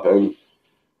 Wrap up, and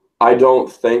I don't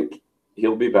think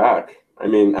he'll be back. I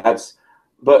mean, I'm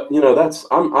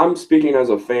speaking as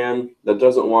a fan that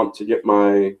doesn't want to get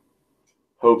my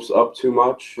hopes up too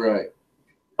much. Right.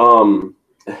 They'll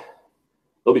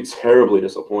be terribly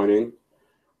disappointing.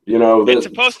 It's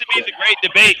supposed to be the great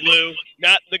debate, Lou,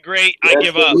 not the great I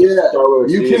give up. Yeah,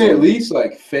 you can at least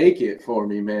fake it for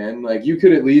me, man. Like you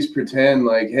could at least pretend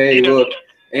hey, look,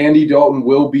 Andy Dalton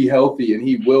will be healthy and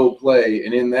he will play,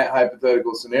 and in that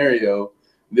hypothetical scenario,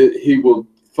 that he will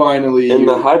finally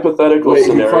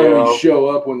finally show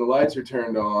up when the lights are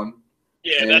turned on.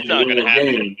 Yeah, that's not going to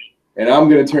happen. And I'm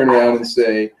going to turn around and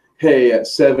say, hey, at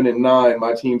 7-9,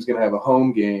 my team's going to have a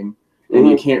home game, and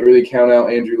you can't really count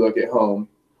out Andrew Luck at home.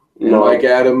 And Mike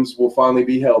Adams will finally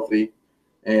be healthy,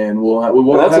 and we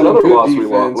won't have another a good loss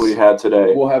defense. we had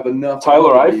today. We'll have enough.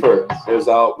 Tyler Eifert is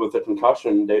out with a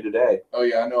concussion day to day. Oh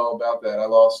yeah, I know all about that. I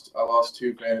lost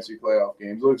 2 fantasy playoff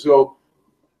games. Look, so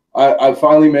I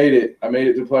finally made it. I made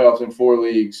it to playoffs in 4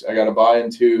 leagues. I got a bye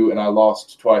in 2, and I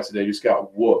lost twice today. Just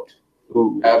got whooped.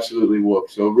 Ooh. Absolutely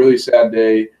whooped. So really sad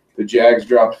day. The Jags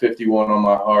dropped 51 on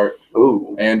my heart.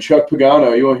 Ooh. And Chuck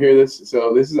Pagano, you want to hear this?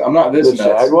 So I'm not this nuts.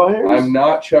 Jaguars? I'm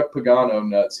not Chuck Pagano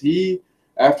nuts. He,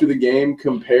 after the game,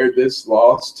 compared this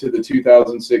loss to the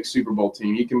 2006 Super Bowl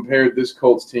team. He compared this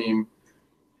Colts team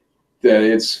that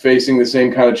it's facing the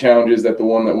same kind of challenges that the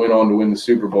one that went on to win the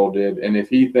Super Bowl did. And if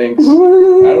he thinks, I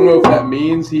don't know if that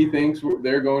means he thinks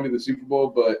they're going to the Super Bowl,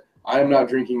 but I'm not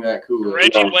drinking that Kool-Aid.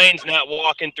 Reggie Wayne's not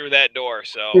walking through that door,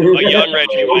 so a young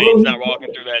Reggie Wayne's not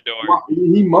walking through that door.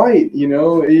 He might,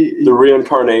 the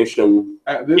reincarnation.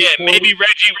 Maybe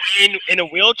Reggie Wayne in a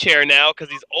wheelchair now because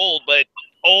he's old, but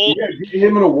old. Yeah,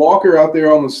 him in a walker out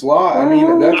there on the slot. I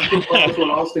mean, that's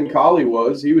what Austin Collie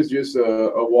was. He was just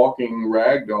a walking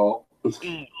rag doll.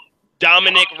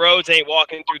 Dominic Rhodes ain't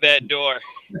walking through that door.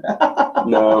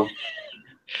 No.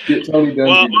 Get Tony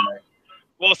Dungy back.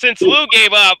 Well, since Lou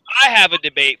gave up, I have a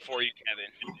debate for you, Kevin.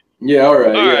 Yeah, all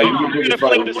right. We're gonna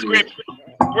flip the script.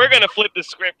 We're gonna flip the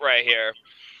script right here.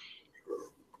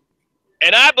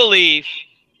 And I believe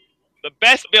the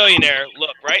best billionaire,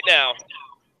 look, right now,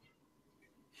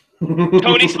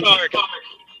 Tony Stark,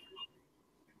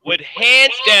 would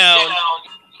hands down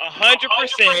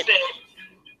 100%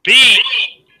 beat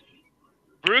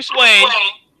Bruce Wayne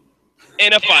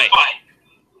in a fight.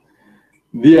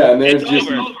 Yeah, and there's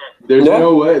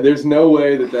no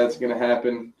way that that's going to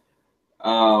happen.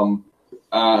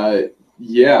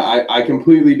 Yeah, I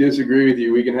completely disagree with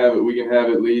you. We can have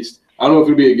at least. I don't know if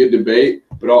it'll be a good debate,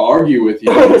 but I'll argue with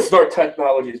you. Smart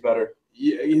technology is better.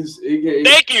 Yeah,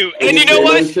 Thank you. And you know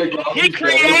what? He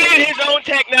created his own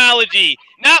technology,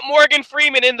 not Morgan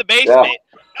Freeman in the basement.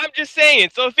 Yeah. I'm just saying.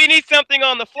 So if he needs something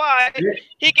on the fly,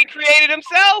 he can create it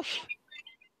himself.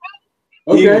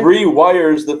 Okay. He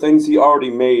rewires the things he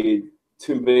already made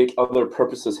to make other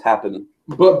purposes happen.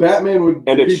 But Batman would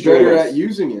be better at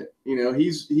using it. You know,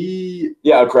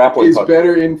 a grappling is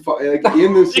better in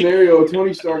the scenario.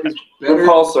 Tony Stark is better. Good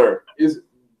call, sir.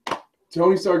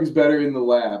 Tony Stark is better in the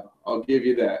lab. I'll give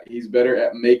you that. He's better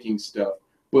at making stuff.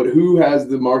 But who has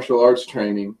the martial arts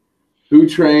training? Who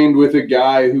trained with a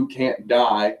guy who can't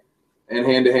die in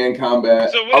hand-to-hand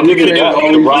combat? So what, you're going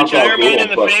to punch Iron Man in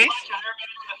the face?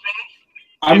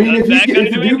 I mean, if the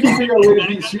dude can figure out a way to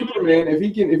beat Superman, if he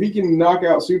can knock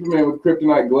out Superman with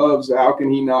kryptonite gloves, how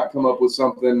can he not come up with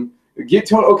something?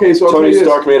 Okay, so Tony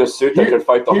Stark made a suit that could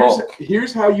fight the Hulk.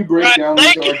 Here's how you break down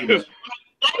this argument.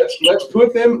 Let's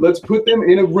put them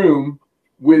in a room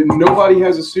where nobody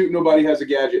has a suit, nobody has a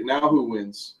gadget. Now who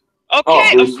wins?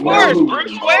 Okay, of course,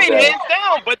 Bruce Wayne, hands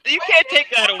down, but you can't take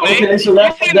that away. Okay, so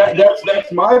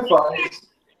that's my fight.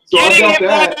 So getting him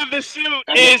out of the suit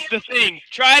is the thing.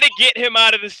 Try to get him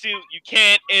out of the suit. You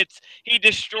can't. He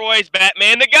destroys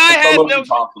Batman. The guy has no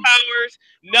powers,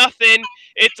 nothing.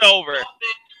 It's over.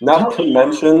 Not to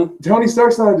mention, Tony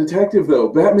Stark's not a detective though.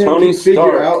 Batman can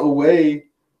figure out a way.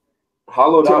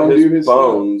 Hollowed out his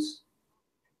bones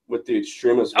with the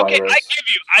extremist virus. Okay,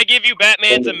 I give you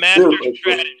Batman's a master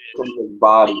strategist. From his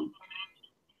body.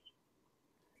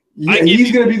 Yeah,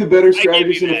 he's going to be the better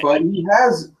strategist in the fight. He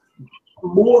has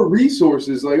more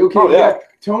resources. Like, okay,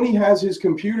 Tony has his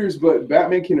computers, but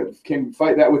Batman can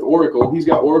fight that with Oracle. He's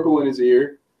got Oracle in his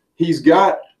ear. He's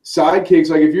got sidekicks.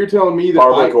 Like, if you're telling me that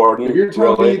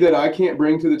I can't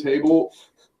bring to the table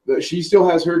that she still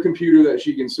has her computer that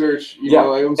she can search, you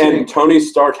know, like I'm saying. And Tony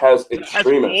Stark has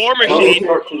extremists. War Machine.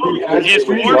 His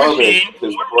War Machine.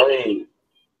 His brain.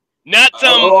 Not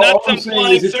some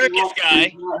flying circus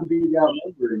guy.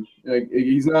 Like,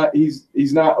 he's not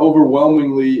an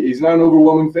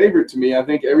overwhelming favorite to me. I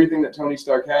think everything that Tony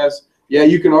Stark has,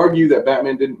 you can argue that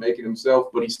Batman didn't make it himself,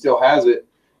 but he still has it.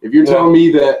 If you're telling me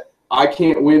that I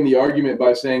can't win the argument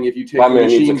by saying if you take the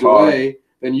machines away,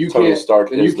 then you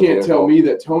can't tell me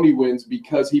that Tony wins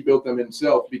because he built them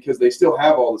himself, because they still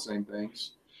have all the same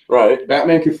things. Right.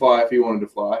 Batman could fly if he wanted to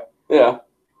fly. Yeah.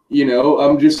 You know,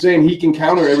 I'm just saying he can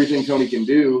counter everything Tony can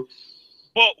do.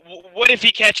 Well, what if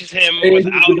he catches him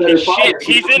without his shit?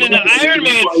 He's in an Iron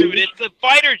Man suit. It's a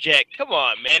fighter jet. Come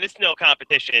on, man. It's no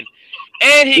competition.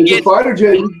 And it's a fighter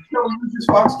jet. Lucius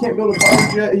Fox can't build a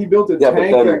fighter jet. He built a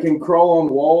tank that can crawl on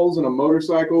walls and a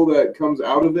motorcycle that comes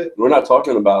out of it. We're not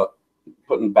talking about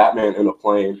putting Batman in a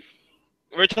plane.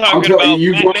 We're talking about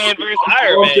Batman versus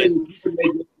Iron Man.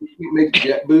 You can make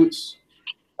jet boots.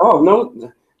 Oh,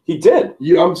 no. He did.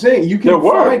 I'm saying you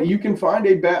can find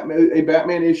a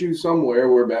Batman issue somewhere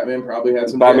where Batman probably had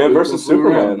some Batman versus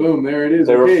Superman. Boom, there it is.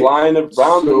 They were flying around,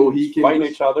 so fighting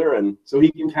each other, and so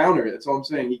he can counter it. That's all I'm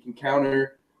saying. He can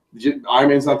counter. Iron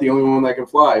Man's not the only one that can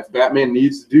fly. If Batman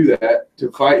needs to do that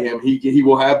to fight him, he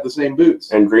will have the same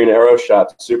boots. And Green Arrow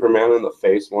shot Superman in the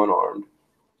face, one-armed.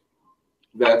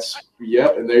 And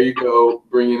there you go,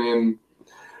 bringing in.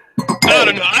 I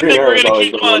don't know. I think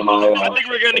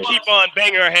we're gonna keep on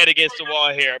banging our head against the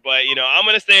wall here, but I'm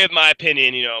gonna stay with my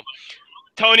opinion.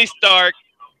 Tony Stark,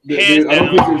 hands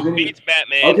down, beats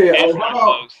Batman. Okay,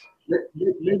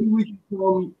 maybe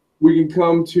we can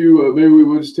come to maybe we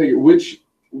will just take it.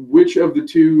 Which of the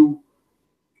two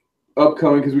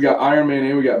upcoming? Because we got Iron Man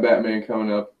and we got Batman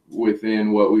coming up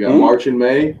within what we got March and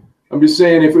May. I'm just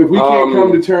saying if we can't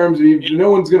come to terms, no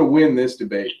one's gonna win this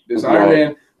debate. This Iron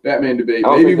Man Batman debate.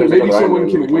 Maybe someone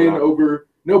can win over.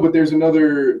 No, but there's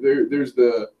another. There's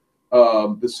the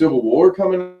Civil War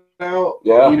coming out.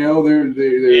 Yeah.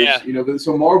 There's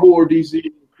so Marvel or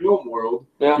DC film world.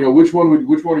 Yeah. Which one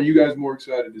are you guys more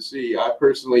excited to see? I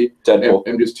personally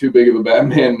am just too big of a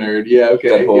Batman nerd. Yeah.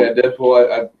 Okay. Deadpool. Yeah.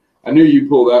 Deadpool. I knew you'd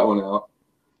pull that one out.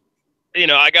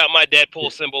 I got my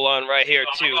Deadpool symbol on right here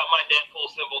too.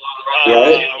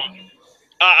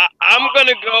 I'm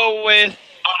gonna go with.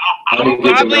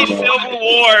 Probably Civil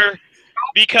War,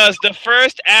 because the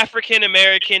first African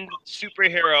American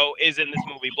superhero is in this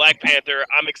movie, Black Panther.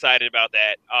 I'm excited about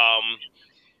that.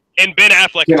 And Ben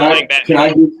Affleck playing Batman. Can I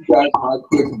give you guys my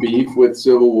quick beef with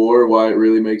Civil War? Why it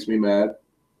really makes me mad?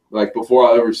 Like before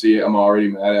I ever see it, I'm already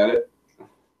mad at it.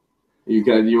 You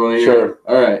want to hear? Sure.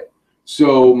 All right.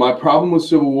 So my problem with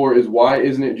Civil War is, why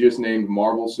isn't it just named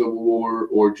Marvel Civil War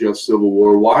or just Civil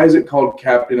War? Why is it called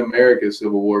Captain America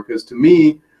Civil War? Because to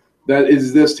me, that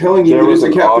is this telling you that it's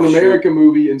a Captain America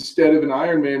movie instead of an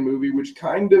Iron Man movie, which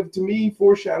kind of, to me,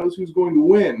 foreshadows who's going to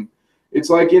win. It's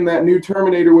like in that new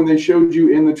Terminator when they showed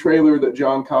you in the trailer that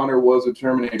John Connor was a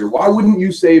Terminator. Why wouldn't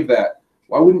you save that?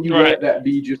 Why wouldn't you let that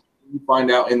be just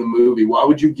find out in the movie? Why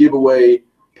would you give away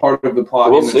part of the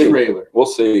plot in the trailer? We'll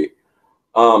see.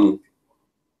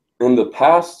 In the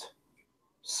past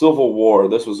Civil War,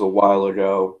 this was a while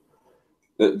ago,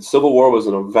 Civil War was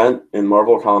an event in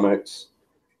Marvel Comics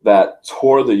that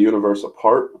tore the universe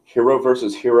apart, hero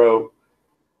versus hero,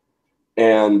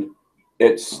 and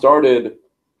it started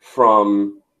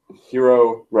from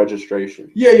hero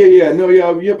registration. Yeah. No,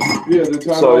 yep. Yeah, the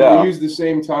timeline. So, we used the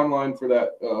same timeline for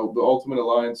that, the Ultimate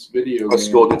Alliance video game. The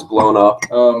school gets blown up.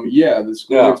 Yeah, the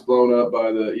school gets blown up by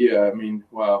I mean,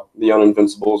 wow. The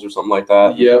Uninvincibles or something like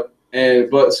that. Yep.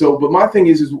 But my thing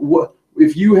is what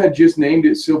if you had just named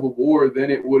it Civil War, then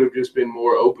it would have just been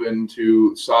more open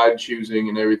to side choosing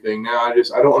and everything. Now I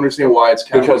don't understand why it's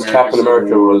Captain America. Because Captain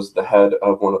America was the head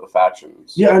of one of the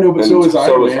factions. Yeah, I know, but so is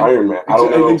Iron Man. I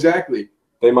don't know. Exactly.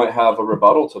 They might have a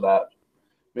rebuttal to that.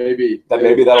 Maybe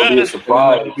that'll be a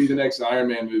surprise. That'll be the next Iron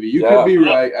Man movie. You could be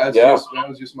right. That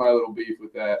was just my little beef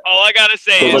with that. All I gotta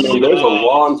say is, there's a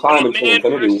long time until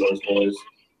Infinity Wars, boys.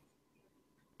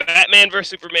 Batman vs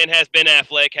Superman has Ben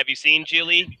Affleck. Have you seen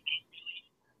Gilly?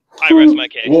 I rest my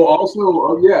case. Well,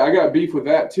 also, I got beef with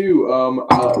that too.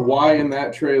 Why in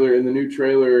that trailer, in the new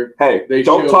trailer? Hey,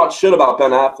 don't talk shit about Ben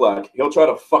Affleck. He'll try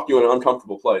to fuck you in an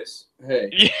uncomfortable place.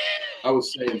 Hey, I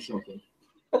was saying something.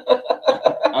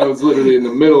 I was literally in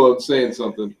the middle of saying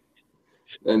something,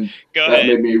 and that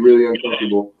made me really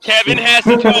uncomfortable. Kevin has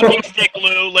the talking stick,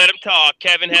 Lou. Let him talk.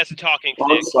 Kevin has the talking stick.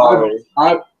 I'm sorry.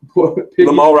 The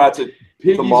Mallrats.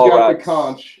 Piggy's got the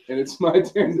conch, and it's my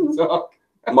turn to talk.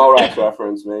 Mallrats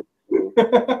reference, man.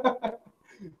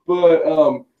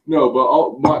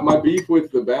 But my beef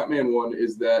with the Batman one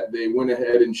is that they went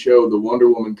ahead and showed the Wonder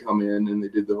Woman come in, and they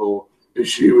did the whole, "Is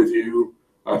she with you?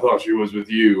 I thought she was with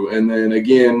you." And then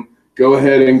again, go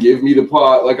ahead and give me the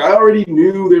plot. Like, I already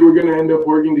knew they were going to end up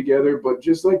working together, but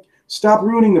just like, stop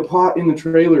ruining the plot in the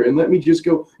trailer and let me just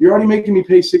go. You're already making me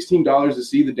pay $16 to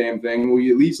see the damn thing. Will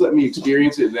you at least let me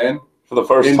experience it then? For the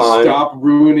first time. And stop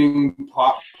ruining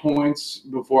plot points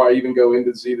before I even go in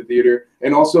to see the theater.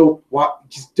 And also,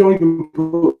 just don't even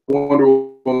put Wonder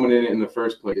Woman in it in the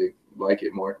first place. I like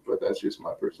it more, but that's just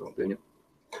my personal opinion.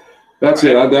 That's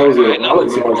it. That was it. And I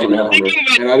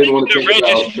didn't want to think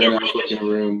about Ben Affleck in a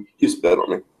room. You spit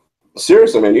on me.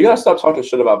 Seriously, man, you gotta stop talking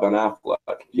shit about Ben Affleck.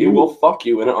 He will fuck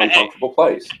you in an uncomfortable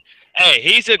place. Hey,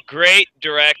 he's a great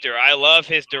director. I love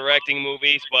his directing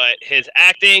movies, but his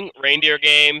acting, Reindeer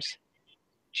Games,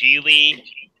 Geely,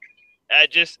 I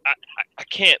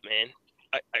can't, man.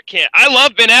 I can't. I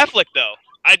love Ben Affleck, though.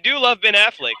 I do love Ben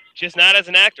Affleck, just not as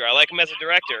an actor. I like him as a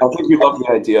director. I think you love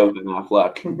the idea of Ben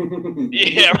Affleck.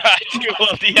 Yeah, right. I do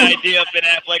love the idea of Ben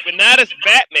Affleck, but not as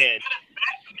Batman.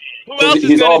 Who else is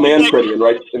He's all man pretty and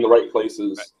in the right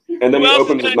places. Right. And then he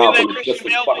opens his mouth and it's just a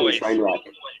fucking train wreck.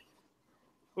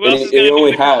 Who else is he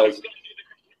only has...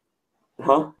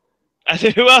 Huh? I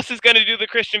said, who else is going to do the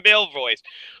Christian Bale voice?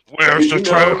 Where's the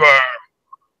trigger?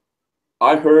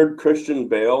 I heard Christian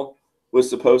Bale was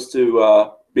supposed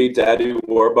to be Daddy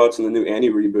Warbucks in the new Annie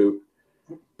reboot.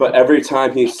 But every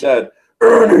time he said,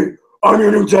 "Ernie, I'm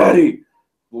your new daddy,"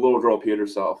 the little girl peed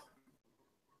herself.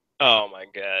 Oh, my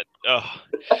God. Oh.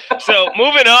 So,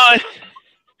 moving on.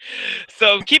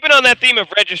 So, keeping on that theme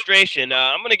of registration,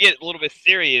 I'm going to get a little bit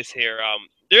serious here.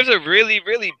 There's a really,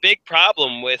 really big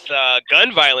problem with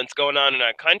gun violence going on in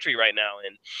our country right now.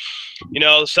 And, you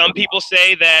know, some people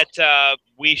say that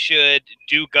we should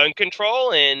do gun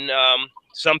control, and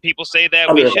some people say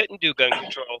that we shouldn't do gun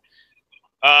control.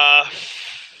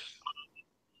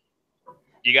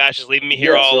 You guys just leaving me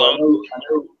here all alone?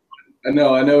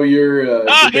 I know you're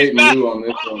debating Lou on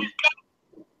this one.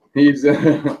 He's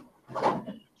helping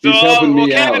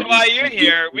me out. Kevin, while you're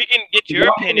here, we can get your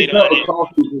opinion on it.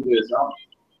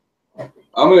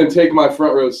 I'm going to take my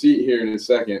front row seat here in a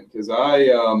second because I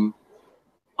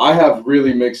have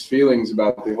really mixed feelings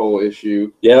about the whole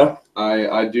issue. Yeah?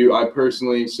 I do. I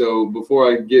personally, so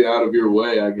before I get out of your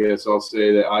way, I guess I'll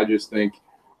say that I just think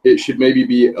it should maybe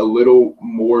be a little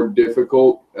more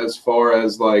difficult as far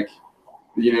as, like,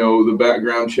 you know, the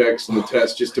background checks and the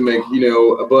tests just to make, you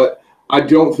know, but I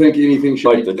don't think anything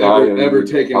should be ever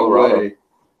taken away.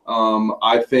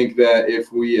 I think that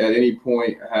if we at any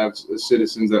point have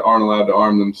citizens that aren't allowed to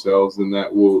arm themselves, then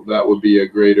that would be a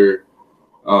greater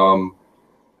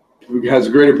has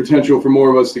greater potential for more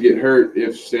of us to get hurt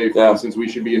if, say, for instance, we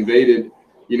should be invaded.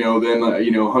 Then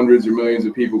hundreds or millions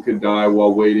of people could die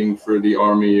while waiting for the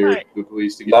army or the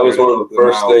police to get. That was one of the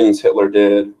first things Hitler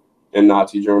did in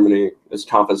Nazi Germany, is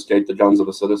confiscate the guns of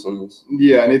the citizens.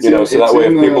 Yeah, and it's so that way,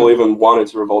 if people even wanted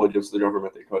to revolt against the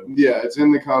government, they couldn't. Yeah, it's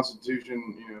in the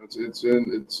Constitution.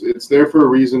 It's there for a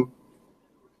reason.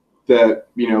 That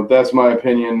that's my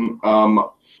opinion.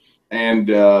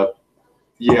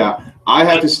 Yeah, I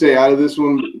have to stay out of this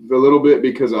one a little bit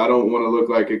because I don't want to look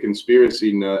like a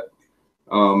conspiracy nut.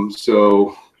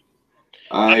 So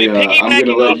I'm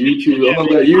gonna let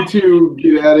you two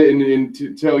get at it and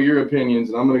to tell your opinions,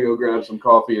 and I'm gonna go grab some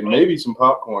coffee and maybe some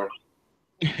popcorn.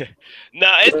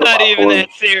 No, it's not even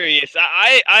that serious.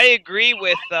 I agree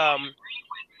with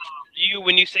you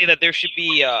when you say that there should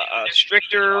be a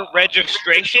stricter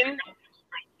registration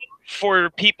for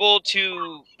people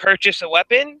to purchase a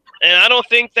weapon, and I don't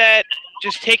think that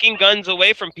just taking guns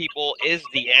away from people is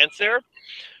the answer.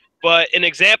 But an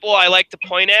example I like to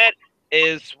point at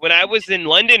is when I was in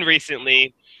London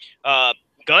recently,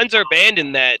 guns are banned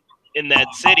in that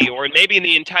city, or maybe in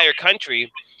the entire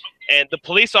country, and the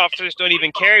police officers don't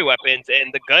even carry weapons,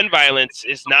 and the gun violence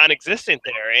is non-existent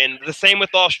there. And the same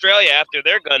with Australia after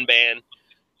their gun ban.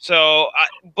 So,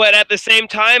 but at the same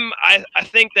time, I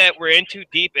think that we're in too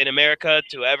deep in America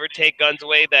to ever take guns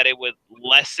away, that it would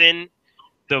lessen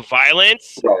the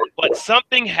violence. But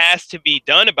something has to be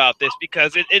done about this,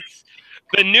 because it's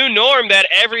the new norm that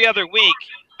every other week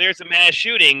there's a mass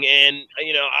shooting. And,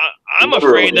 I'm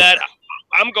afraid that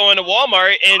I'm going to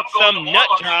Walmart and some nut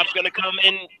job's going to come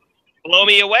and blow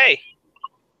me away.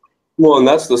 Well, and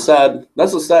that's the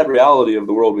sad reality of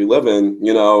the world we live in.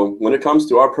 When it comes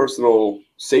to our personal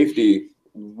safety,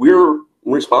 we're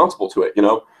responsible to it.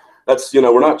 That's,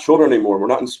 we're not children anymore. We're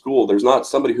not in school. There's not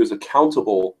somebody who's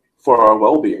accountable for our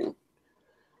well-being.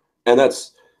 And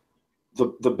that's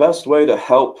the best way to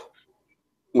help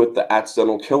with the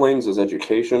accidental killings is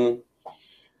education.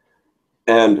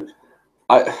 And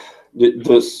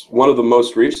this one of the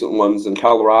most recent ones in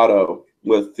Colorado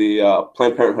with the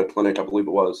Planned Parenthood clinic, I believe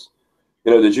it was.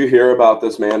 Did you hear about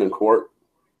this man in court?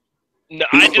 No,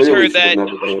 I just heard that.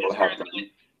 Never been able to have them.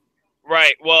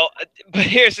 Right. Well, but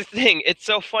here's the thing. It's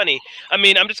so funny. I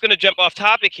mean, I'm just going to jump off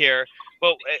topic here,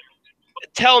 but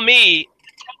tell me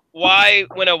why,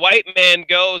 when a white man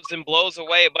goes and blows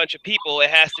away a bunch of people, it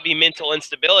has to be mental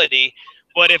instability.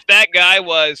 But if that guy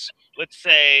was, let's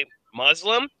say,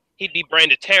 Muslim, he'd be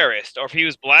branded a terrorist. Or if he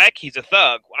was black, he's a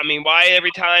thug. I mean, why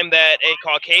every time that a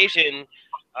Caucasian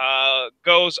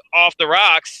goes off the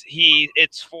rocks, he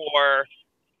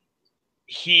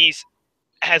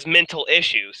has mental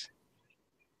issues?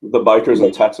 The bikers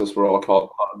in Texas were all called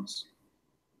thugs.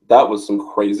 That was some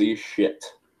crazy shit.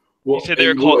 Well, you said they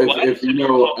were called what?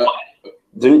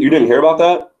 You didn't hear about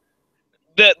that?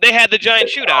 They had the giant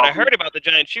shootout. I heard about the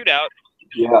giant shootout.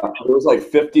 Yeah, there was like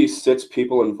 56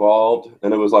 people involved,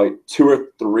 and it was like 2 or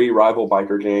 3 rival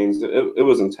biker gangs. It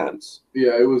was intense.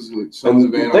 Yeah, it was like Sons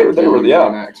of Anarchy. They were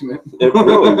it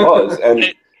really was.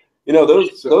 And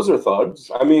those are thugs.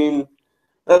 I mean,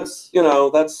 that's.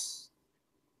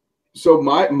 So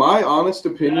my honest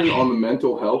opinion on the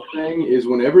mental health thing is,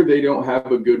 whenever they don't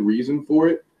have a good reason for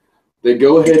it, they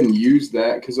go ahead and use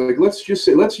that. Because, like, let's use.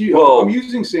 I'm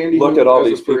using Sandy Hook. Look at all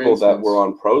these people that were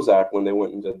on Prozac when they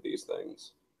went and did these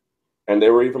things, and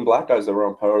there were even black guys that were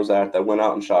on Prozac that went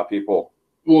out and shot people.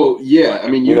 Well, yeah, I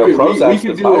mean, we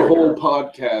could do a whole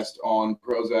podcast on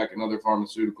Prozac and other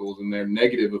pharmaceuticals and their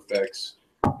negative effects,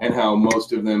 and how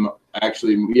most of them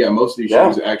actually, most of these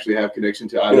shoes actually have connection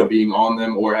to either being on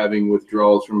them or having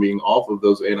withdrawals from being off of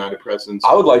those antidepressants.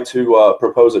 I would like to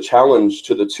propose a challenge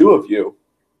to the two of you.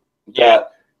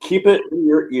 That keep it in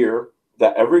your ear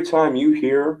that every time you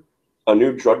hear a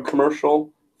new drug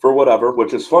commercial for whatever,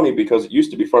 which is funny because it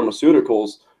used to be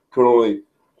pharmaceuticals could only,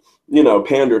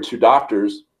 pander to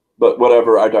doctors, but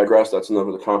whatever, I digress. That's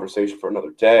another conversation for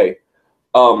another day.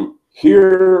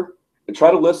 Hear and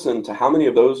try to listen to how many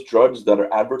of those drugs that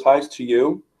are advertised to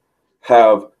you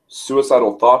have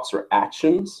suicidal thoughts or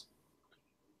actions,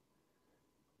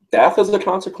 death as a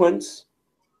consequence,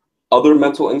 other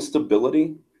mental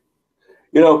instability.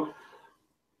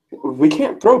 We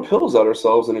can't throw pills at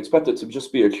ourselves and expect it to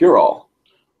just be a cure-all.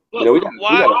 We got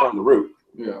to find the root.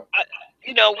 Yeah.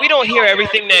 We don't hear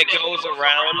everything that goes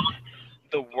around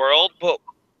the world, but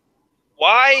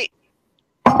why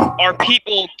are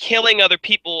people killing other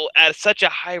people at such a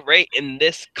high rate in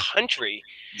this country?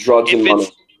 Drugs and money.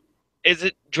 Is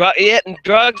it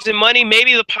drugs and money?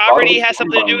 Maybe the poverty has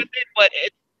something to do with it, but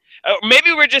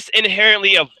maybe we're just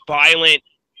inherently a violent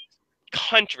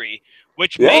country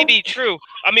which may be true.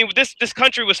 I mean, this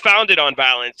country was founded on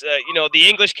violence. You know, the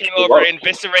English came over and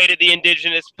eviscerated the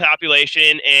indigenous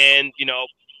population, and you know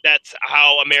that's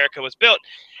how America was built.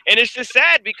 And it's just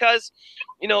sad because,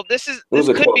 you know, this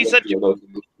could be such.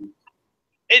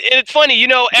 It's funny, you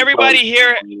know, everybody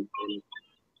here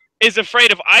is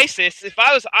afraid of ISIS. If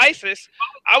I was ISIS,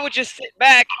 I would just sit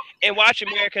back and watch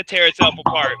America tear itself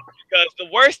apart. Because the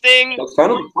worst thing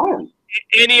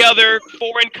any other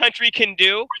foreign country can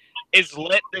do is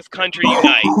let this country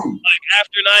unite. Like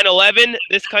after 9/11,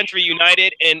 this country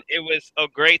united, and it was a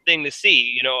great thing to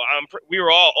see. You know, we were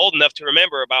all old enough to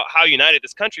remember about how united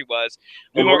this country was.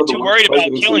 We weren't too worried about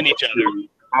killing each other.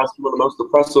 Passed one of the most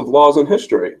oppressive laws in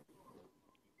history.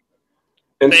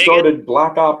 And started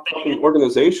black op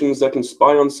organizations that can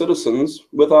spy on citizens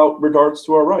without regards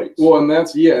to our rights. Well, and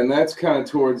that's kind of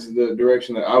towards the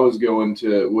direction that I was going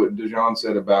to. What Dejan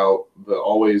said about the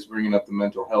always bringing up the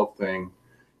mental health thing.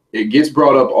 It gets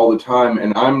brought up all the time,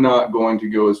 and I'm not going to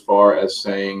go as far as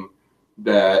saying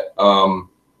that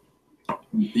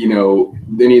you know,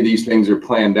 any of these things are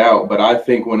planned out. But I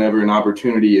think whenever an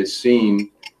opportunity is seen,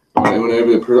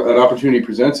 whenever an opportunity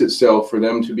presents itself for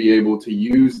them to be able to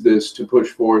use this to push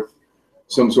forth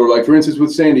some sort of, like, for instance,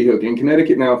 with Sandy Hook in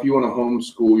Connecticut now, if you want to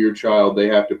homeschool your child, they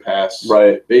have to pass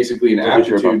basically an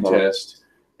aptitude test.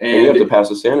 And you have to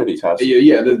pass a sanity test. But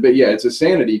it's a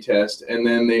sanity test, and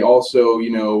then they also,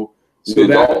 you know, so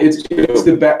that it's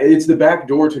the back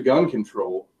door to gun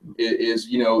control. It is,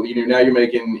 you know, now you're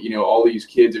making, you know, all these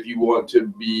kids, if you don't want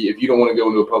to go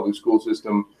into a public school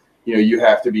system, you know, you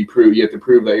have to prove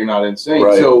that you're not insane.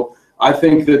 Right. So I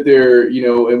think that you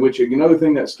know, in which another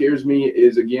thing that scares me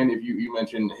is, again, if you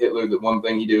mentioned Hitler, that one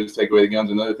thing he did was take away the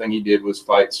guns. Another thing he did was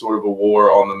fight sort of a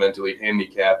war on the mentally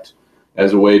handicapped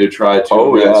as a way to try to.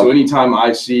 So anytime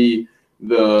I see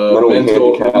the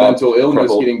mental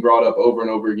illness getting brought up over and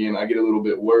over again, I get a little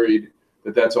bit worried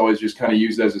that that's always just kind of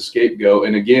used as a scapegoat.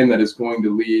 And again, that is going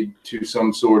to lead to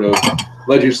some sort of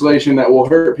legislation that will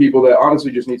hurt people that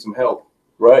honestly just need some help.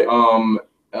 Right.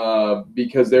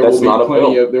 Because there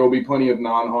will be plenty of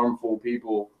non-harmful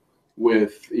people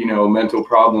with, you know, mental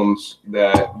problems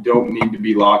that don't need to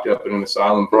be locked up in an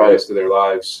asylum for the rest of their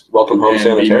lives. Welcome home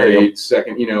sanitarium.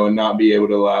 You know, and not be able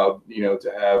to allow, you know,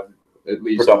 to have at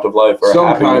least productive life or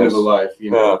some kind of a life.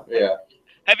 You know,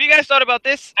 Have you guys thought about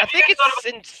this? I think it's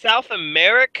in South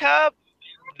America.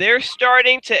 They're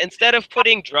starting to, instead of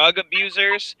putting drug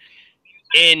abusers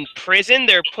in prison,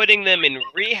 they're putting them in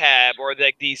rehab, or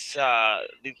like these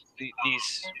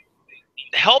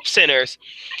help centers,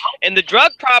 and the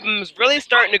drug problem is really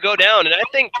starting to go down. And I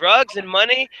think drugs and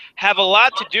money have a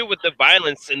lot to do with the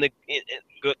violence and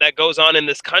that goes on in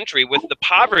this country with the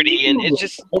poverty, and it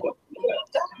just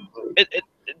it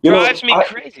drives me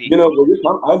crazy. You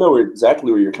know, I know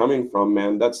exactly where you're coming from,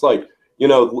 man. That's like, you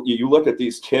know, you look at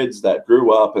these kids that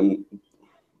grew up and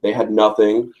they had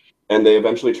nothing, and they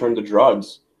eventually turned to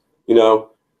drugs. You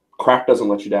know, crack doesn't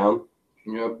let you down.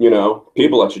 Yep. You know,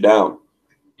 people let you down.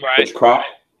 Right. It's crack.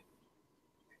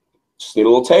 Just need a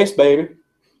little taste, baby.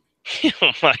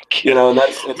 Oh my God. You know, and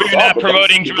we're not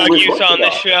promoting drug use on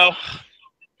this show.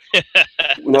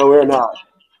 No, we're not.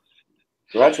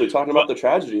 We're actually talking about the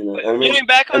tragedy. Man. I mean, getting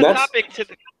back on topic to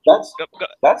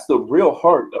that's the real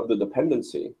heart of the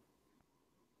dependency.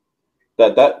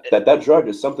 That drug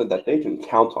is something that they can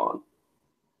count on.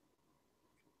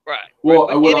 Right. Well,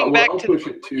 what I'll push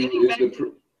it to is go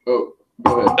ahead.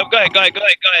 No, go ahead.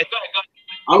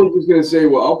 I was just going to say,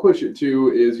 what I'll push it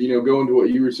to is, you know, going to what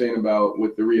you were saying about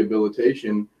with the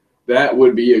rehabilitation. That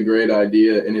would be a great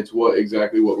idea, and it's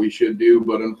exactly what we should do.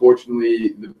 But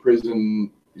unfortunately, the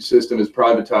prison system is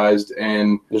privatized,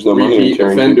 and there's no repeat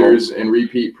offenders and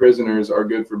repeat prisoners are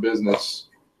good for business.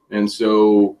 And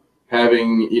so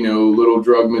having, you know, little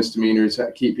drug misdemeanors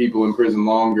keep people in prison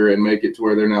longer and make it to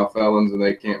where they're now felons and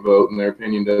they can't vote and their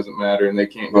opinion doesn't matter and they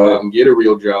can't go out and get a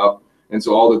real job. And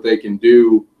so all that they can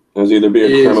do is either be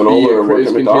a criminal or work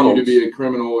at McDonald's. Continue to be a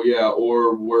criminal,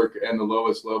 or work at the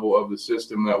lowest level of the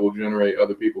system that will generate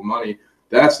other people money.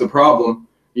 That's the problem.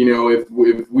 You know, if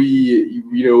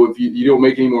you don't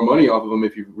make any more money off of them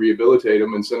if you rehabilitate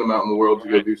them and send them out in the world to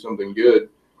go do something good,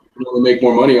 you only make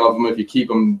more money off them if you keep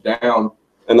them down.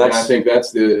 And I think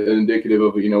that's the indicative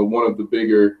of, you know, one of the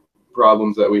bigger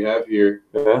problems that we have here.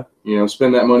 Yeah. You know,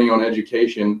 spend that money on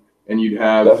education, and you'd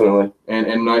have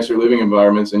and nicer living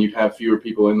environments, and you'd have fewer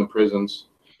people in the prisons.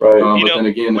 Right. But then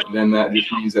again, that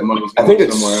just means that money's going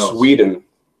somewhere else. I think it's Sweden.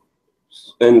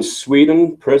 In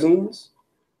Sweden, prisons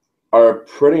are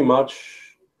pretty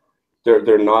much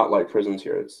they're not like prisons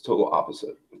here. It's total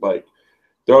opposite. Like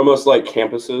they're almost like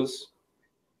campuses.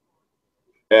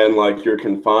 And like you're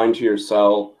confined to your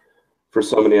cell for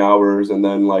so many hours, and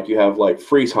then like you have like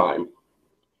free time,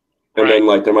 and Right. then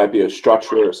like there might be a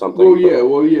structure or something. Well,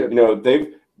 yeah. You know,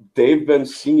 they've been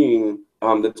seeing.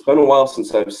 It's been a while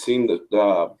since I've seen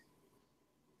the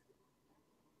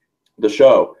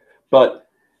show, but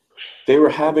they were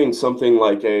having something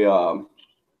like a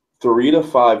 3 to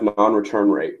 5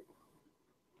 non-return rate,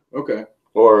 Okay.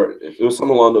 or it was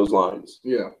something along those lines.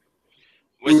 Yeah.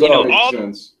 Which, So- you know, Makes all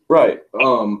sense. Right.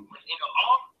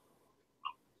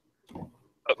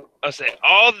 I'll say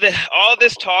all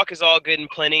this talk is all good and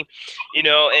plenty, you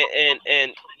know,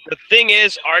 and the thing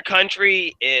is, our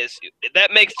country is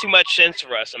that makes too much sense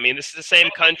for us. I mean, this is the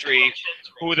same country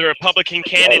who the Republican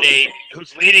candidate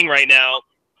who's leading right now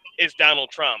is Donald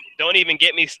Trump. Don't even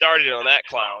get me started on that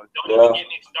clown.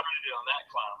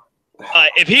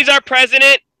 If he's our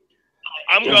president,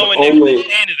 I'm going to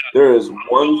Canada. There is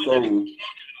one thing.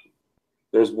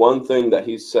 There's one thing that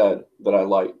he said that I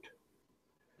liked,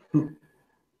 and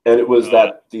it was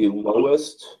that the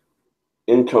lowest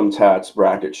income tax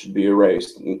bracket should be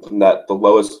erased, and that the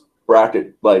lowest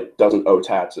bracket like doesn't owe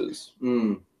taxes.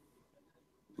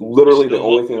 Literally, the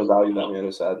only thing of value that man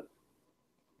has said.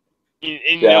 And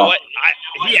you know what?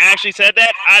 He actually said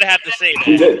that. I'd have to say that.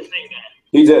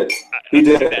 He did,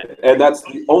 and that's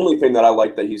the only thing that I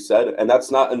like that he said, and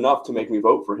that's not enough to make me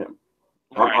vote for him.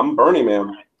 Right. I'm Bernie,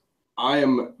 man. I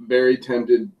am very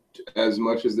tempted, as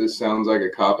much as this sounds like a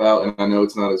cop-out, and I know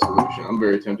it's not a solution, I'm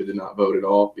very tempted to not vote at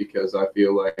all because I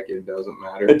feel like it doesn't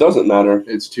matter. It doesn't matter.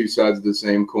 It's two sides of the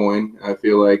same coin. I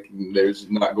feel like there's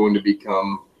not going to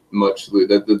become much.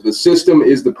 The system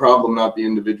is the problem, not the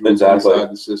individuals inside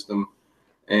the system.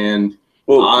 And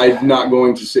I'm not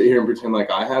going to sit here and pretend like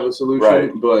I have a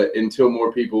solution, but until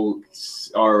more people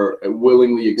are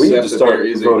willingly accept that there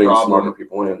is a problem. Smarter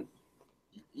people in.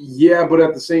 Yeah, but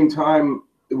at the same time,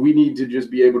 we need to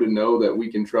just be able to know that we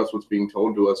can trust what's being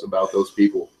told to us about those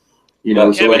people. You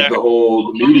know, so like the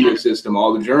whole media system,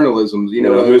 all the journalism, you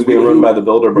know, who's being run by the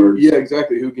Bilderbergs. Yeah,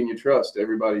 exactly. Who can you trust?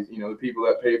 Everybody, you know, the people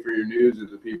that pay for your news are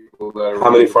the people that are. How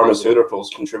many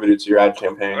pharmaceuticals contributed to your ad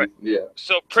campaign? Right. Yeah.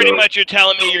 So pretty much you're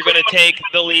telling me you're going to take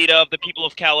the lead of the people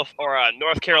of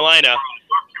North Carolina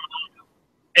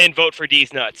and vote for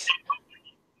D's Nuts.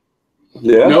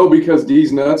 Yeah. No, because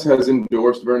D's Nuts has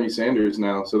endorsed Bernie Sanders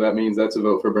now, so that means that's a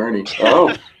vote for Bernie.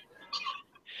 Oh.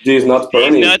 D's Nuts,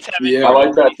 Bernie. D's Nuts yeah, I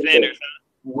like that. Sanders.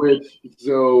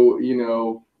 So, you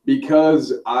know,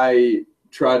 because I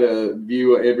try to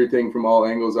view everything from all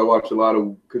angles, I watch a lot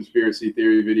of conspiracy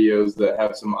theory videos that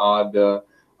have some odd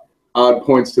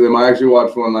points to them. I actually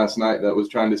watched one last night that was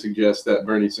trying to suggest that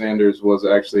Bernie Sanders was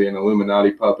actually an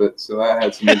Illuminati puppet, so that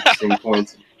had some interesting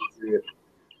points.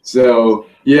 So,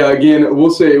 yeah, again,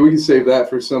 we can save that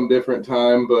for some different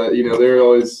time, but, you know, there are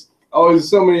always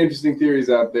so many interesting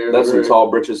theories out there. That's some tall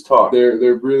britches talk. They're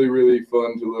really, really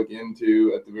fun to look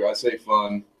into. I say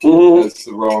fun. That's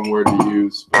the wrong word to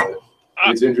use, but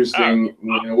it's interesting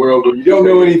in a world where you don't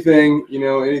know anything. You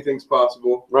know, anything's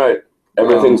possible. Right.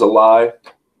 Everything's a lie.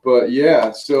 But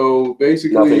yeah, so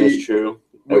basically, nothing is true.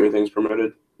 Everything's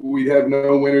permitted. We have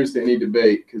no winners to any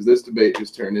debate because this debate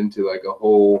just turned into like a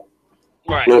whole.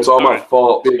 Right. And it's all my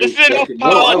fault. This is enough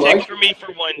politics for me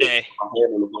for one day.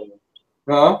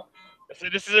 Huh? So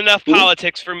this is enough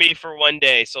politics for me for one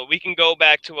day, so we can go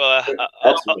back to a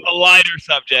lighter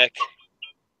subject.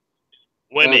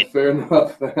 Women. Fair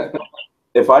enough.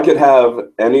 If I could have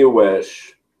any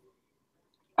wish,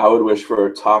 I would wish for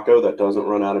a taco that doesn't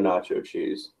run out of nacho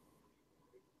cheese.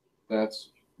 That's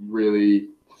really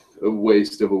a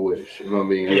waste of a wish, if I'm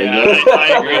being honest. Yeah, I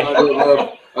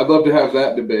agree. I'd love to have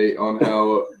that debate on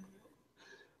how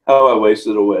I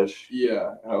wasted a wish.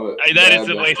 Yeah. That is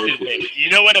a wasted wish. You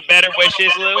know what a better wish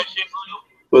is, Lou?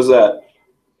 What's that?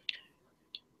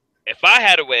 If I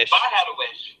had a wish,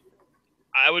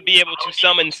 I would be able to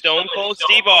summon Stone Cold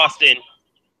Steve Austin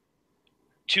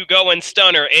to go and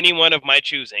stunner any one of my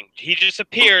choosing. He just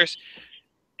appears,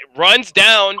 runs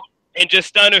down, and just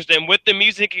stunners them with the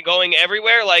music going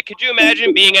everywhere. Like, could you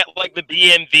imagine being at like the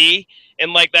BMV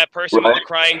and like that person with the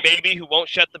crying baby who won't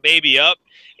shut the baby up,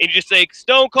 and you just say,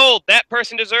 Stone Cold, that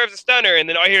person deserves a stunner, and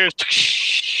then all I hear is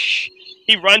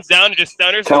he runs down and just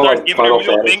stunners and starts giving her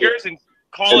middle fingers and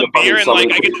calling beer, and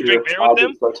like I get to drink beer with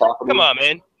them. Come on,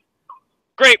 man.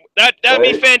 Great, that would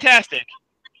be fantastic.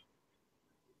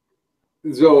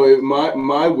 So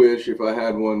my wish, if I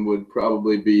had one, would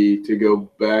probably be to go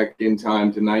back in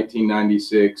time to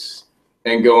 1996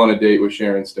 and go on a date with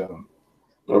Sharon Stone.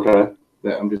 Okay.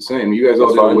 I'm just saying. You guys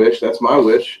all did a wish. That's my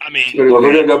wish. I mean, we're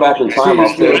gonna go back in time.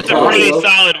 That's a pretty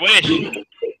solid wish.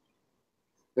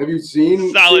 Have you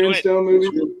seen Sharon Stone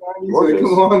movies? Like,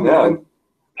 come on, man.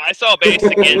 I saw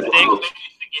Basic Instinct.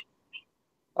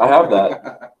 I have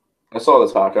that. I saw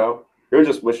the taco. You're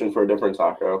just wishing for a different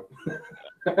taco.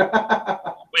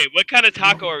 Wait, what kind of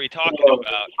taco are we talking about?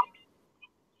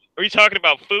 Are you talking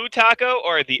about food taco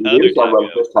or the other You're talking taco?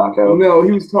 about fish taco. No,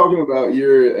 he was talking about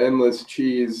your endless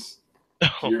cheese.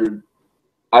 Your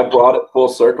I brought it full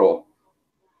circle.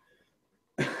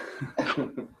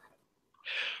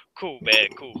 Cool, man.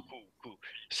 Cool.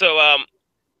 So,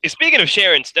 speaking of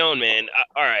Sharon Stone, man,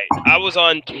 all right, I was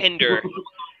on Tinder.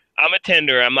 I'm a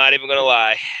Tinder. I'm not even gonna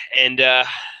lie, and I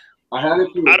had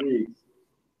it for a week.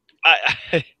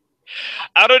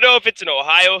 I don't know if it's an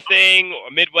Ohio thing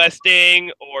or Midwest thing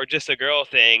or just a girl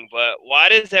thing, but why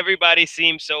does everybody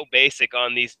seem so basic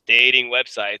on these dating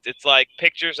websites? It's like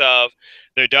pictures of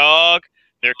their dog,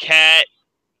 their cat,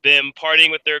 them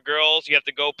partying with their girls. You have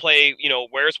to go play,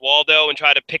 Where's Waldo and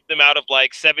try to pick them out of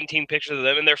like 17 pictures of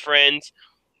them and their friends,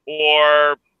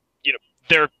 or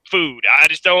their food. I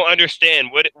just don't understand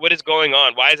what is going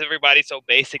on. Why is everybody so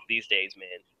basic these days,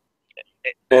 man?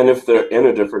 And if they're in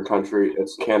a different country,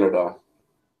 it's Canada.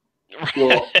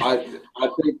 Well, I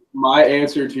think my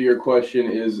answer to your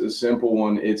question is a simple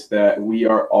one. It's that we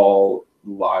are all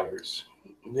liars.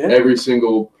 Yeah. Every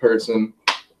single person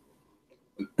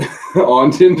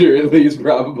on Tinder, at least,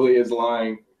 probably is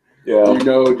lying. Yeah.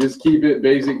 Just keep it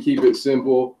basic, keep it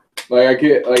simple. Like I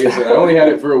said, I only had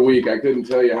it for a week. I couldn't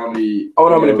tell you how many. I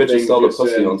wonder how many bitches sell the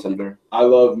pussy on Tinder. I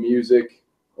love music,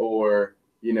 or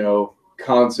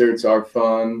concerts are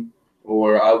fun,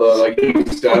 or I love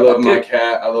my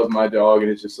cat, I love my dog,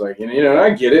 and it's just like I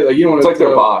get it. Like you don't want to. It's like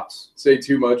their bots. Say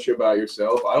too much about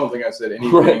yourself. I don't think I said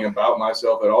anything about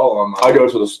myself at all on my. I go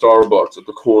to the Starbucks at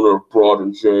the corner of Broad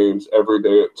and James every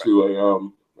day at 2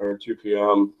 a.m. or 2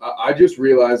 p.m. I just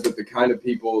realized that the kind of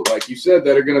people, like you said,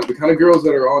 the kind of girls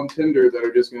that are on Tinder that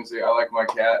are just gonna say I like my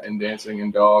cat and dancing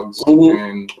and dogs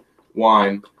and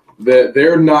wine. That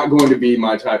they're not going to be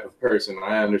my type of person.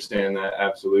 I understand that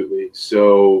absolutely.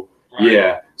 So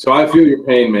yeah. So I feel your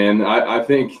pain, man. I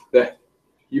think that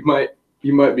you might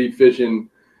be fishing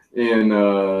in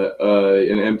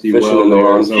an empty well there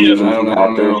or something. I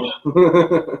don't know.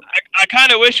 I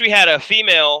kind of wish we had a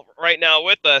female right now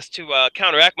with us to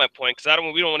counteract my point, because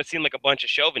we don't want to seem like a bunch of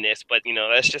chauvinists, but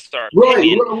that's just our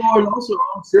opinion. Well, and also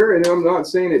I'm sure, and I'm not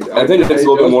saying it. I think it's a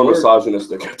little bit more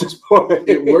misogynistic at this point.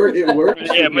 It works.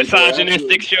 Yeah,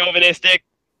 misogynistic, chauvinistic.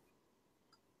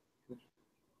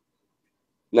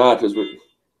 Nah, because we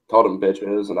called them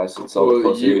bitches, and I said sell the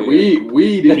pussy.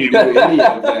 We didn't do any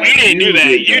of that. We didn't do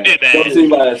that. You did that. Don't see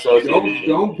my association.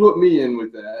 Don't put me in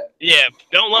with that. Yeah,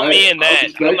 don't lump me in that.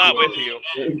 I'm not with you.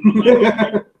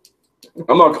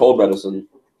 I'm on cold medicine.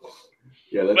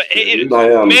 Yeah, that's I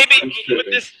am. Maybe with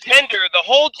this Tinder, the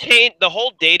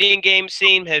whole dating game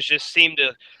scene has just seemed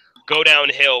to go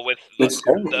downhill with the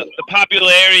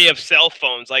popularity of cell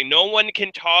phones. Like no one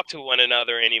can talk to one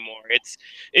another anymore.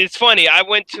 It's funny. I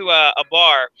went to a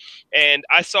bar and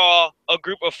I saw a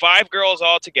group of 5 girls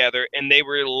all together, and they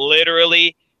were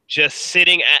literally just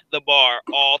sitting at the bar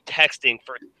all texting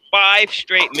for 5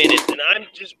 straight minutes. And I'm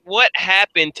just, what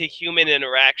happened to human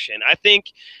interaction? I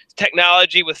think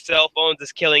technology with cell phones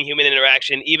is killing human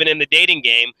interaction, even in the dating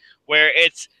game, where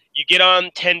it's you get on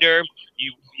Tinder,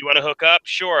 you want to hook up?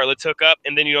 Sure, let's hook up,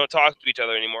 and then you don't talk to each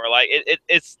other anymore. Like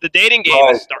it's the dating game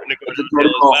is starting to go downhill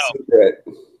as well. Secret.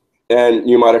 And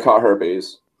you might have caught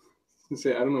herpes.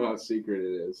 Say, I don't know how secret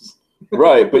it is.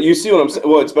 Right, but you see what I'm saying.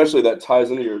 Well, especially that ties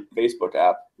into your Facebook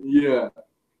app. Yeah.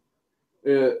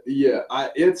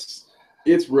 It's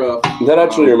rough. That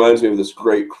actually reminds me of this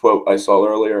great quote I saw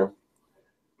earlier.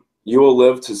 You will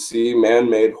live to see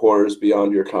man-made horrors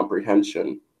beyond your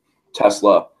comprehension.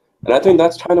 Tesla. And I think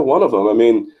that's kind of one of them. I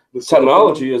mean,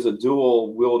 technology is a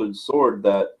dual-wielded sword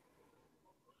that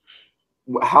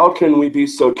how can we be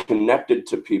so connected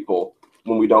to people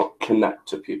when we don't connect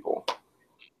to people?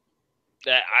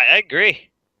 I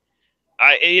agree.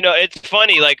 It's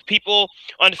funny, like people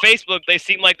on Facebook, they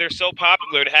seem like they're so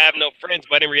popular to have no friends,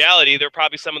 but in reality, they're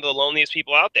probably some of the loneliest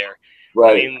people out there.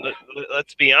 Right. I mean,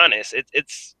 let's be honest.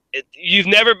 You've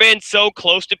never been so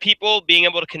close to people, being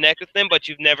able to connect with them, but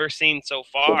you've never seen so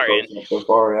far. So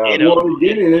far, yeah. Well,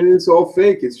 again, and it's all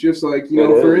fake. It's just like,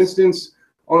 for instance,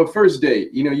 on a first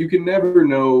date, you can never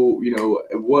know,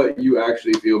 what you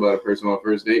actually feel about a person on a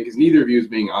first date, because neither of you is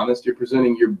being honest. You're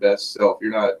presenting your best self.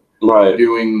 You're not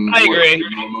doing what you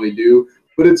normally do.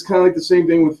 But it's kind of like the same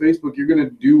thing with Facebook. You're going to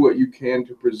do what you can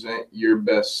to present your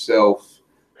best self.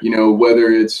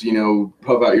 Whether it's,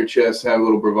 puff out your chest, have a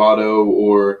little bravado,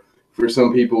 or for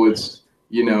some people it's,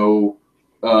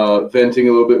 venting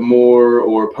a little bit more,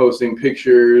 or posting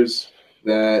pictures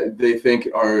that they think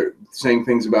are saying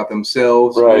things about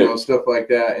themselves, right. Stuff like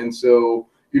that. And so,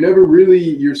 you're never really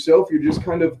yourself. You're just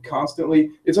kind of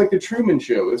constantly. It's like the Truman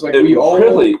Show. It's like we all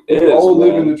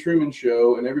live in the Truman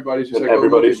Show, and everybody's just like,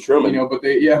 everybody's Truman. You know, but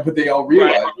they all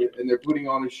realize it, and they're putting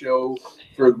on a show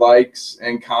for likes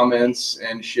and comments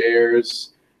and shares,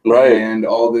 and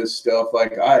all this stuff.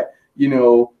 Like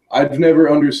I've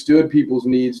never understood people's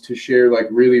needs to share like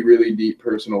really, really deep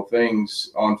personal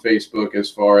things on Facebook,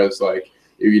 as far as like,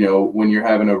 when you're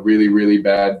having a really, really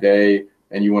bad day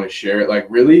and you want to share it, like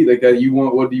really, like that.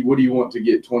 What do you want to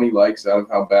get 20 likes out of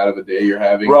how bad of a day you're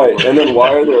having? Right, and then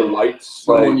why are there likes?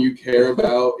 Someone you care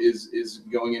about is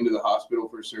going into the hospital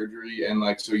for surgery, and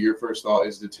like, so your first thought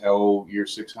is to tell your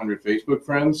 600 Facebook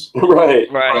friends. Right.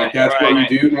 Like that's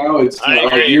what you do now. It's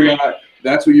like you're not.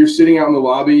 That's what you're sitting out in the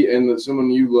lobby, and someone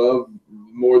you love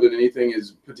more than anything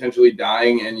is potentially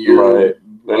dying, and you're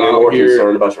more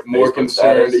concerned about your Facebook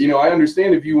status. I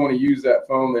understand if you want to use that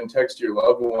phone and text your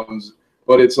loved ones.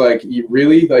 But it's like you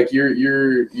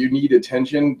need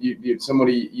attention. You need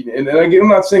somebody, and I'm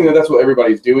not saying that that's what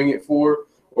everybody's doing it for,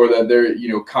 or that they're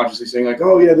consciously saying like,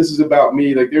 oh yeah, this is about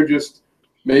me. Like they're just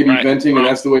maybe venting, and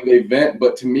that's the way they vent.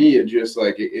 But to me, it just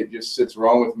like it just sits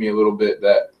wrong with me a little bit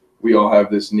that we all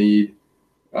have this need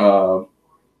to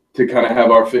kind of have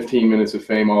our 15 minutes of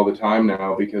fame all the time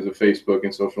now because of Facebook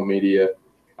and social media.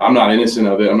 I'm not innocent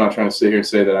of it. I'm not trying to sit here and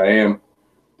say that I am,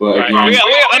 but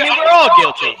we're all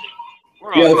guilty.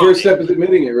 The first step is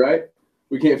admitting it, right?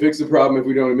 We can't fix the problem if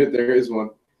we don't admit there is one.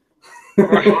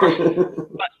 But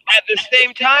at the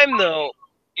same time, though,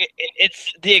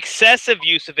 it's the excessive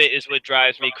use of it is what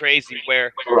drives me crazy.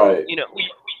 Where we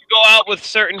go out with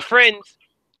certain friends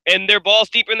and they're balls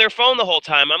deep in their phone the whole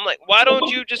time. I'm like, why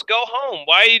don't you just go home?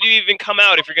 Why do you even come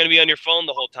out if you're going to be on your phone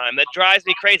the whole time? That drives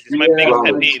me crazy. It's my biggest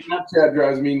pet peeve. Snapchat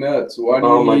drives me nuts. Why do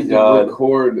you need to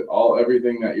record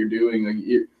everything that you're doing? Like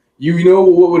you know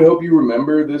what would help you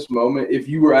remember this moment if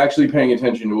you were actually paying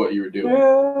attention to what you were doing.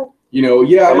 I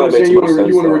understand you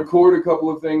want to record a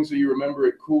couple of things so you remember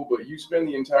it, cool, but you spend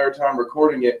the entire time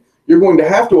recording it. You're going to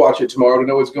have to watch it tomorrow to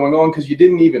know what's going on because you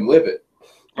didn't even live it.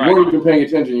 You weren't even paying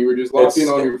attention. You were just locked in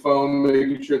on your phone,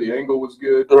 making sure the angle was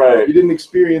good. Right. You didn't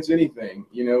experience anything.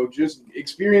 Just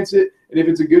experience it, and if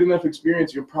it's a good enough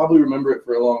experience, you'll probably remember it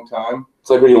for a long time.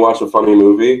 It's like when you watch a funny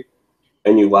movie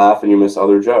and you laugh and you miss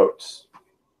other jokes.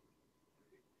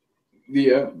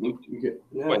 Yeah.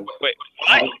 Wait, what?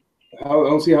 I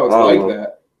don't see how it's like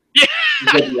that. Yeah.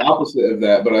 It's like the opposite of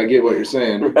that, but I get what you're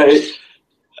saying. Right.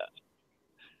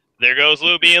 There goes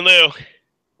Lou being Lou.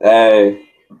 Hey.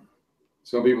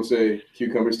 Some people say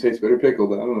cucumbers taste better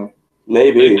pickled. I don't know.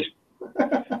 Maybe.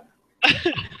 But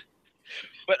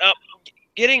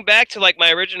getting back to like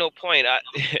my original point,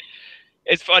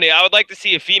 it's funny. I would like to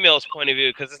see a female's point of view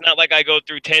because it's not like I go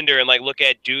through Tinder and like look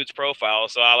at dudes'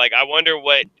 profiles. So I wonder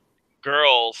what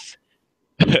girls,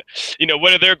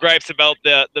 what are their gripes about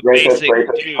the basic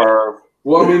dude?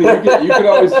 Well, I mean, you could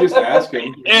always just ask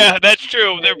them. Yeah, that's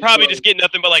true. They're probably just getting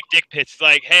nothing but like dick pics. It's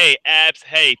like, hey, abs,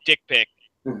 hey, dick pic.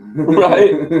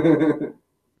 Right.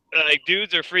 Like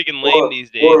dudes are freaking lame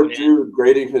these days. Or a dude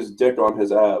grading his dick on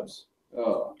his abs.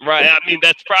 Oh. Right. I mean,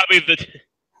 that's probably the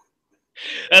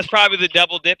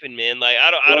double dipping, man. Like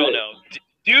I don't know.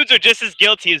 Dudes are just as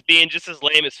guilty as being just as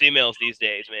lame as females these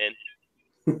days, man.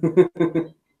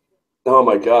 Oh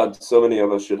my God! So many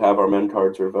of us should have our men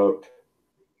cards revoked.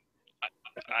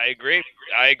 I agree.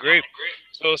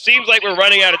 So it seems like we're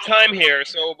running out of time here.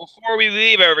 So before we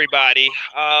leave everybody,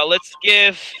 let's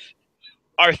give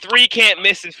our 3 can't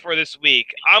misses for this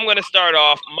week. I'm going to start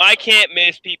off. My can't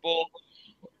miss, people.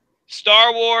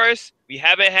 Star Wars, we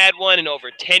haven't had one in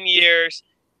over 10 years.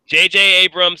 J.J.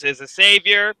 Abrams is a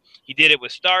savior. He did it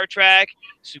with Star Trek.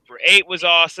 Super 8 was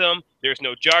awesome. There's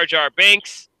no Jar Jar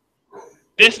Binks.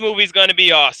 This movie's going to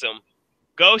be awesome.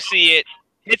 Go see it.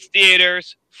 Hits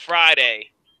theaters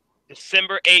Friday,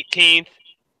 December 18th.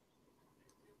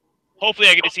 Hopefully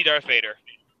I get to see Darth Vader.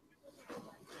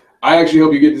 I actually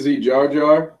hope you get to see Jar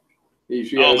Jar.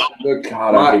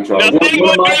 God, I hate Jar Jar. Nothing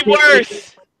would be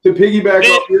worse. To piggyback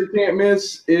off your can't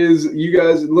miss is you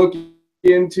guys look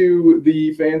into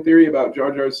the fan theory about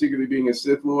Jar Jar secretly being a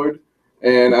Sith Lord.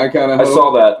 And I kind of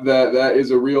saw that is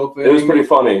a real thing. It was pretty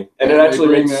funny, and it actually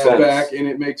makes sense. Back, and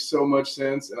it makes so much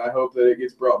sense. And I hope that it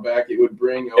gets brought back. It would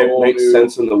bring a whole new. It makes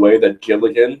sense in the way that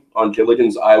Gilligan on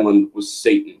Gilligan's Island was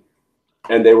Satan,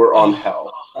 and they were on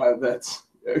hell.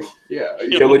 Yeah.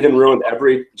 Gilligan ruined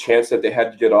every chance that they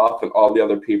had to get off, and all the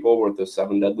other people were the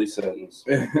 7 deadly sins.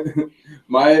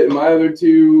 my other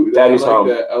 2. Daddy's home.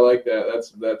 I like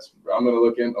that. That's. I'm gonna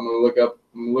look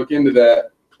look into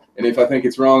that. And if I think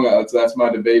it's wrong, that's my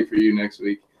debate for you next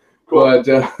week. Cool.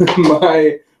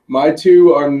 But my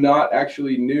 2 are not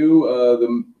actually new.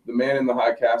 The Man in the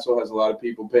High Castle has a lot of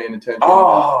people paying attention.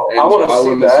 Oh, and I want to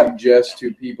see that. Suggest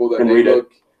to people that And they read it.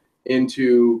 look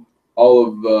into all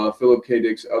of Philip K.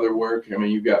 Dick's other work. I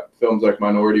mean, you've got films like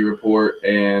Minority Report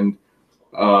and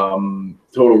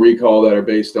Total Recall that are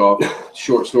based off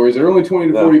short stories. They're only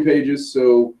 20 to 40 pages,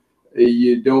 so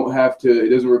you don't have to. It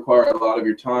doesn't require a lot of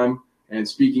your time. And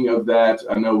speaking of that,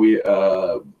 I know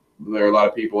there are a lot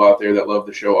of people out there that love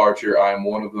the show Archer. I am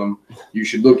one of them. You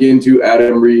should look into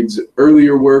Adam Reed's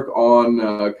earlier work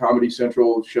on Comedy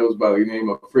Central, shows by the name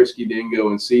of Frisky Dingo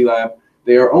and C-Lab.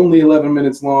 They are only 11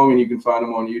 minutes long, and you can find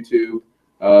them on YouTube.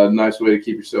 Nice way to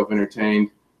keep yourself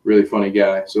entertained. Really funny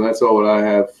guy. So that's all what I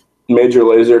have. Major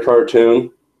Laser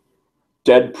cartoon.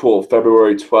 Deadpool,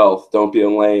 February 12th. Don't be a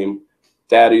lame.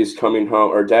 Daddy's coming home,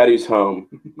 or Daddy's home.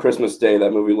 Christmas Day.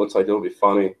 That movie looks like it'll be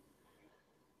funny.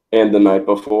 And The Night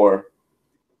Before.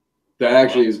 That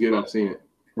actually is good. I've seen it.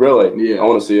 Really? Yeah. I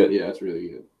want to see it. Yeah, it's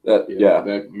really good.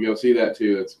 You go see that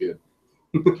too. That's good.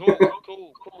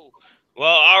 Cool. Well,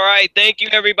 all right. Thank you,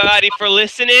 everybody, for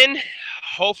listening.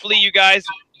 Hopefully, you guys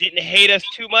didn't hate us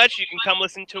too much. You can come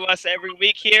listen to us every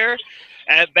week here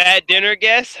at Bad Dinner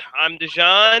Guests. I'm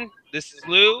Dejan. This is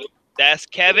Lou. That's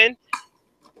Kevin.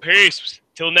 Peace.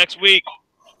 Till next week.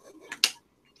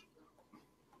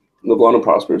 Live long and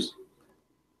prosperous.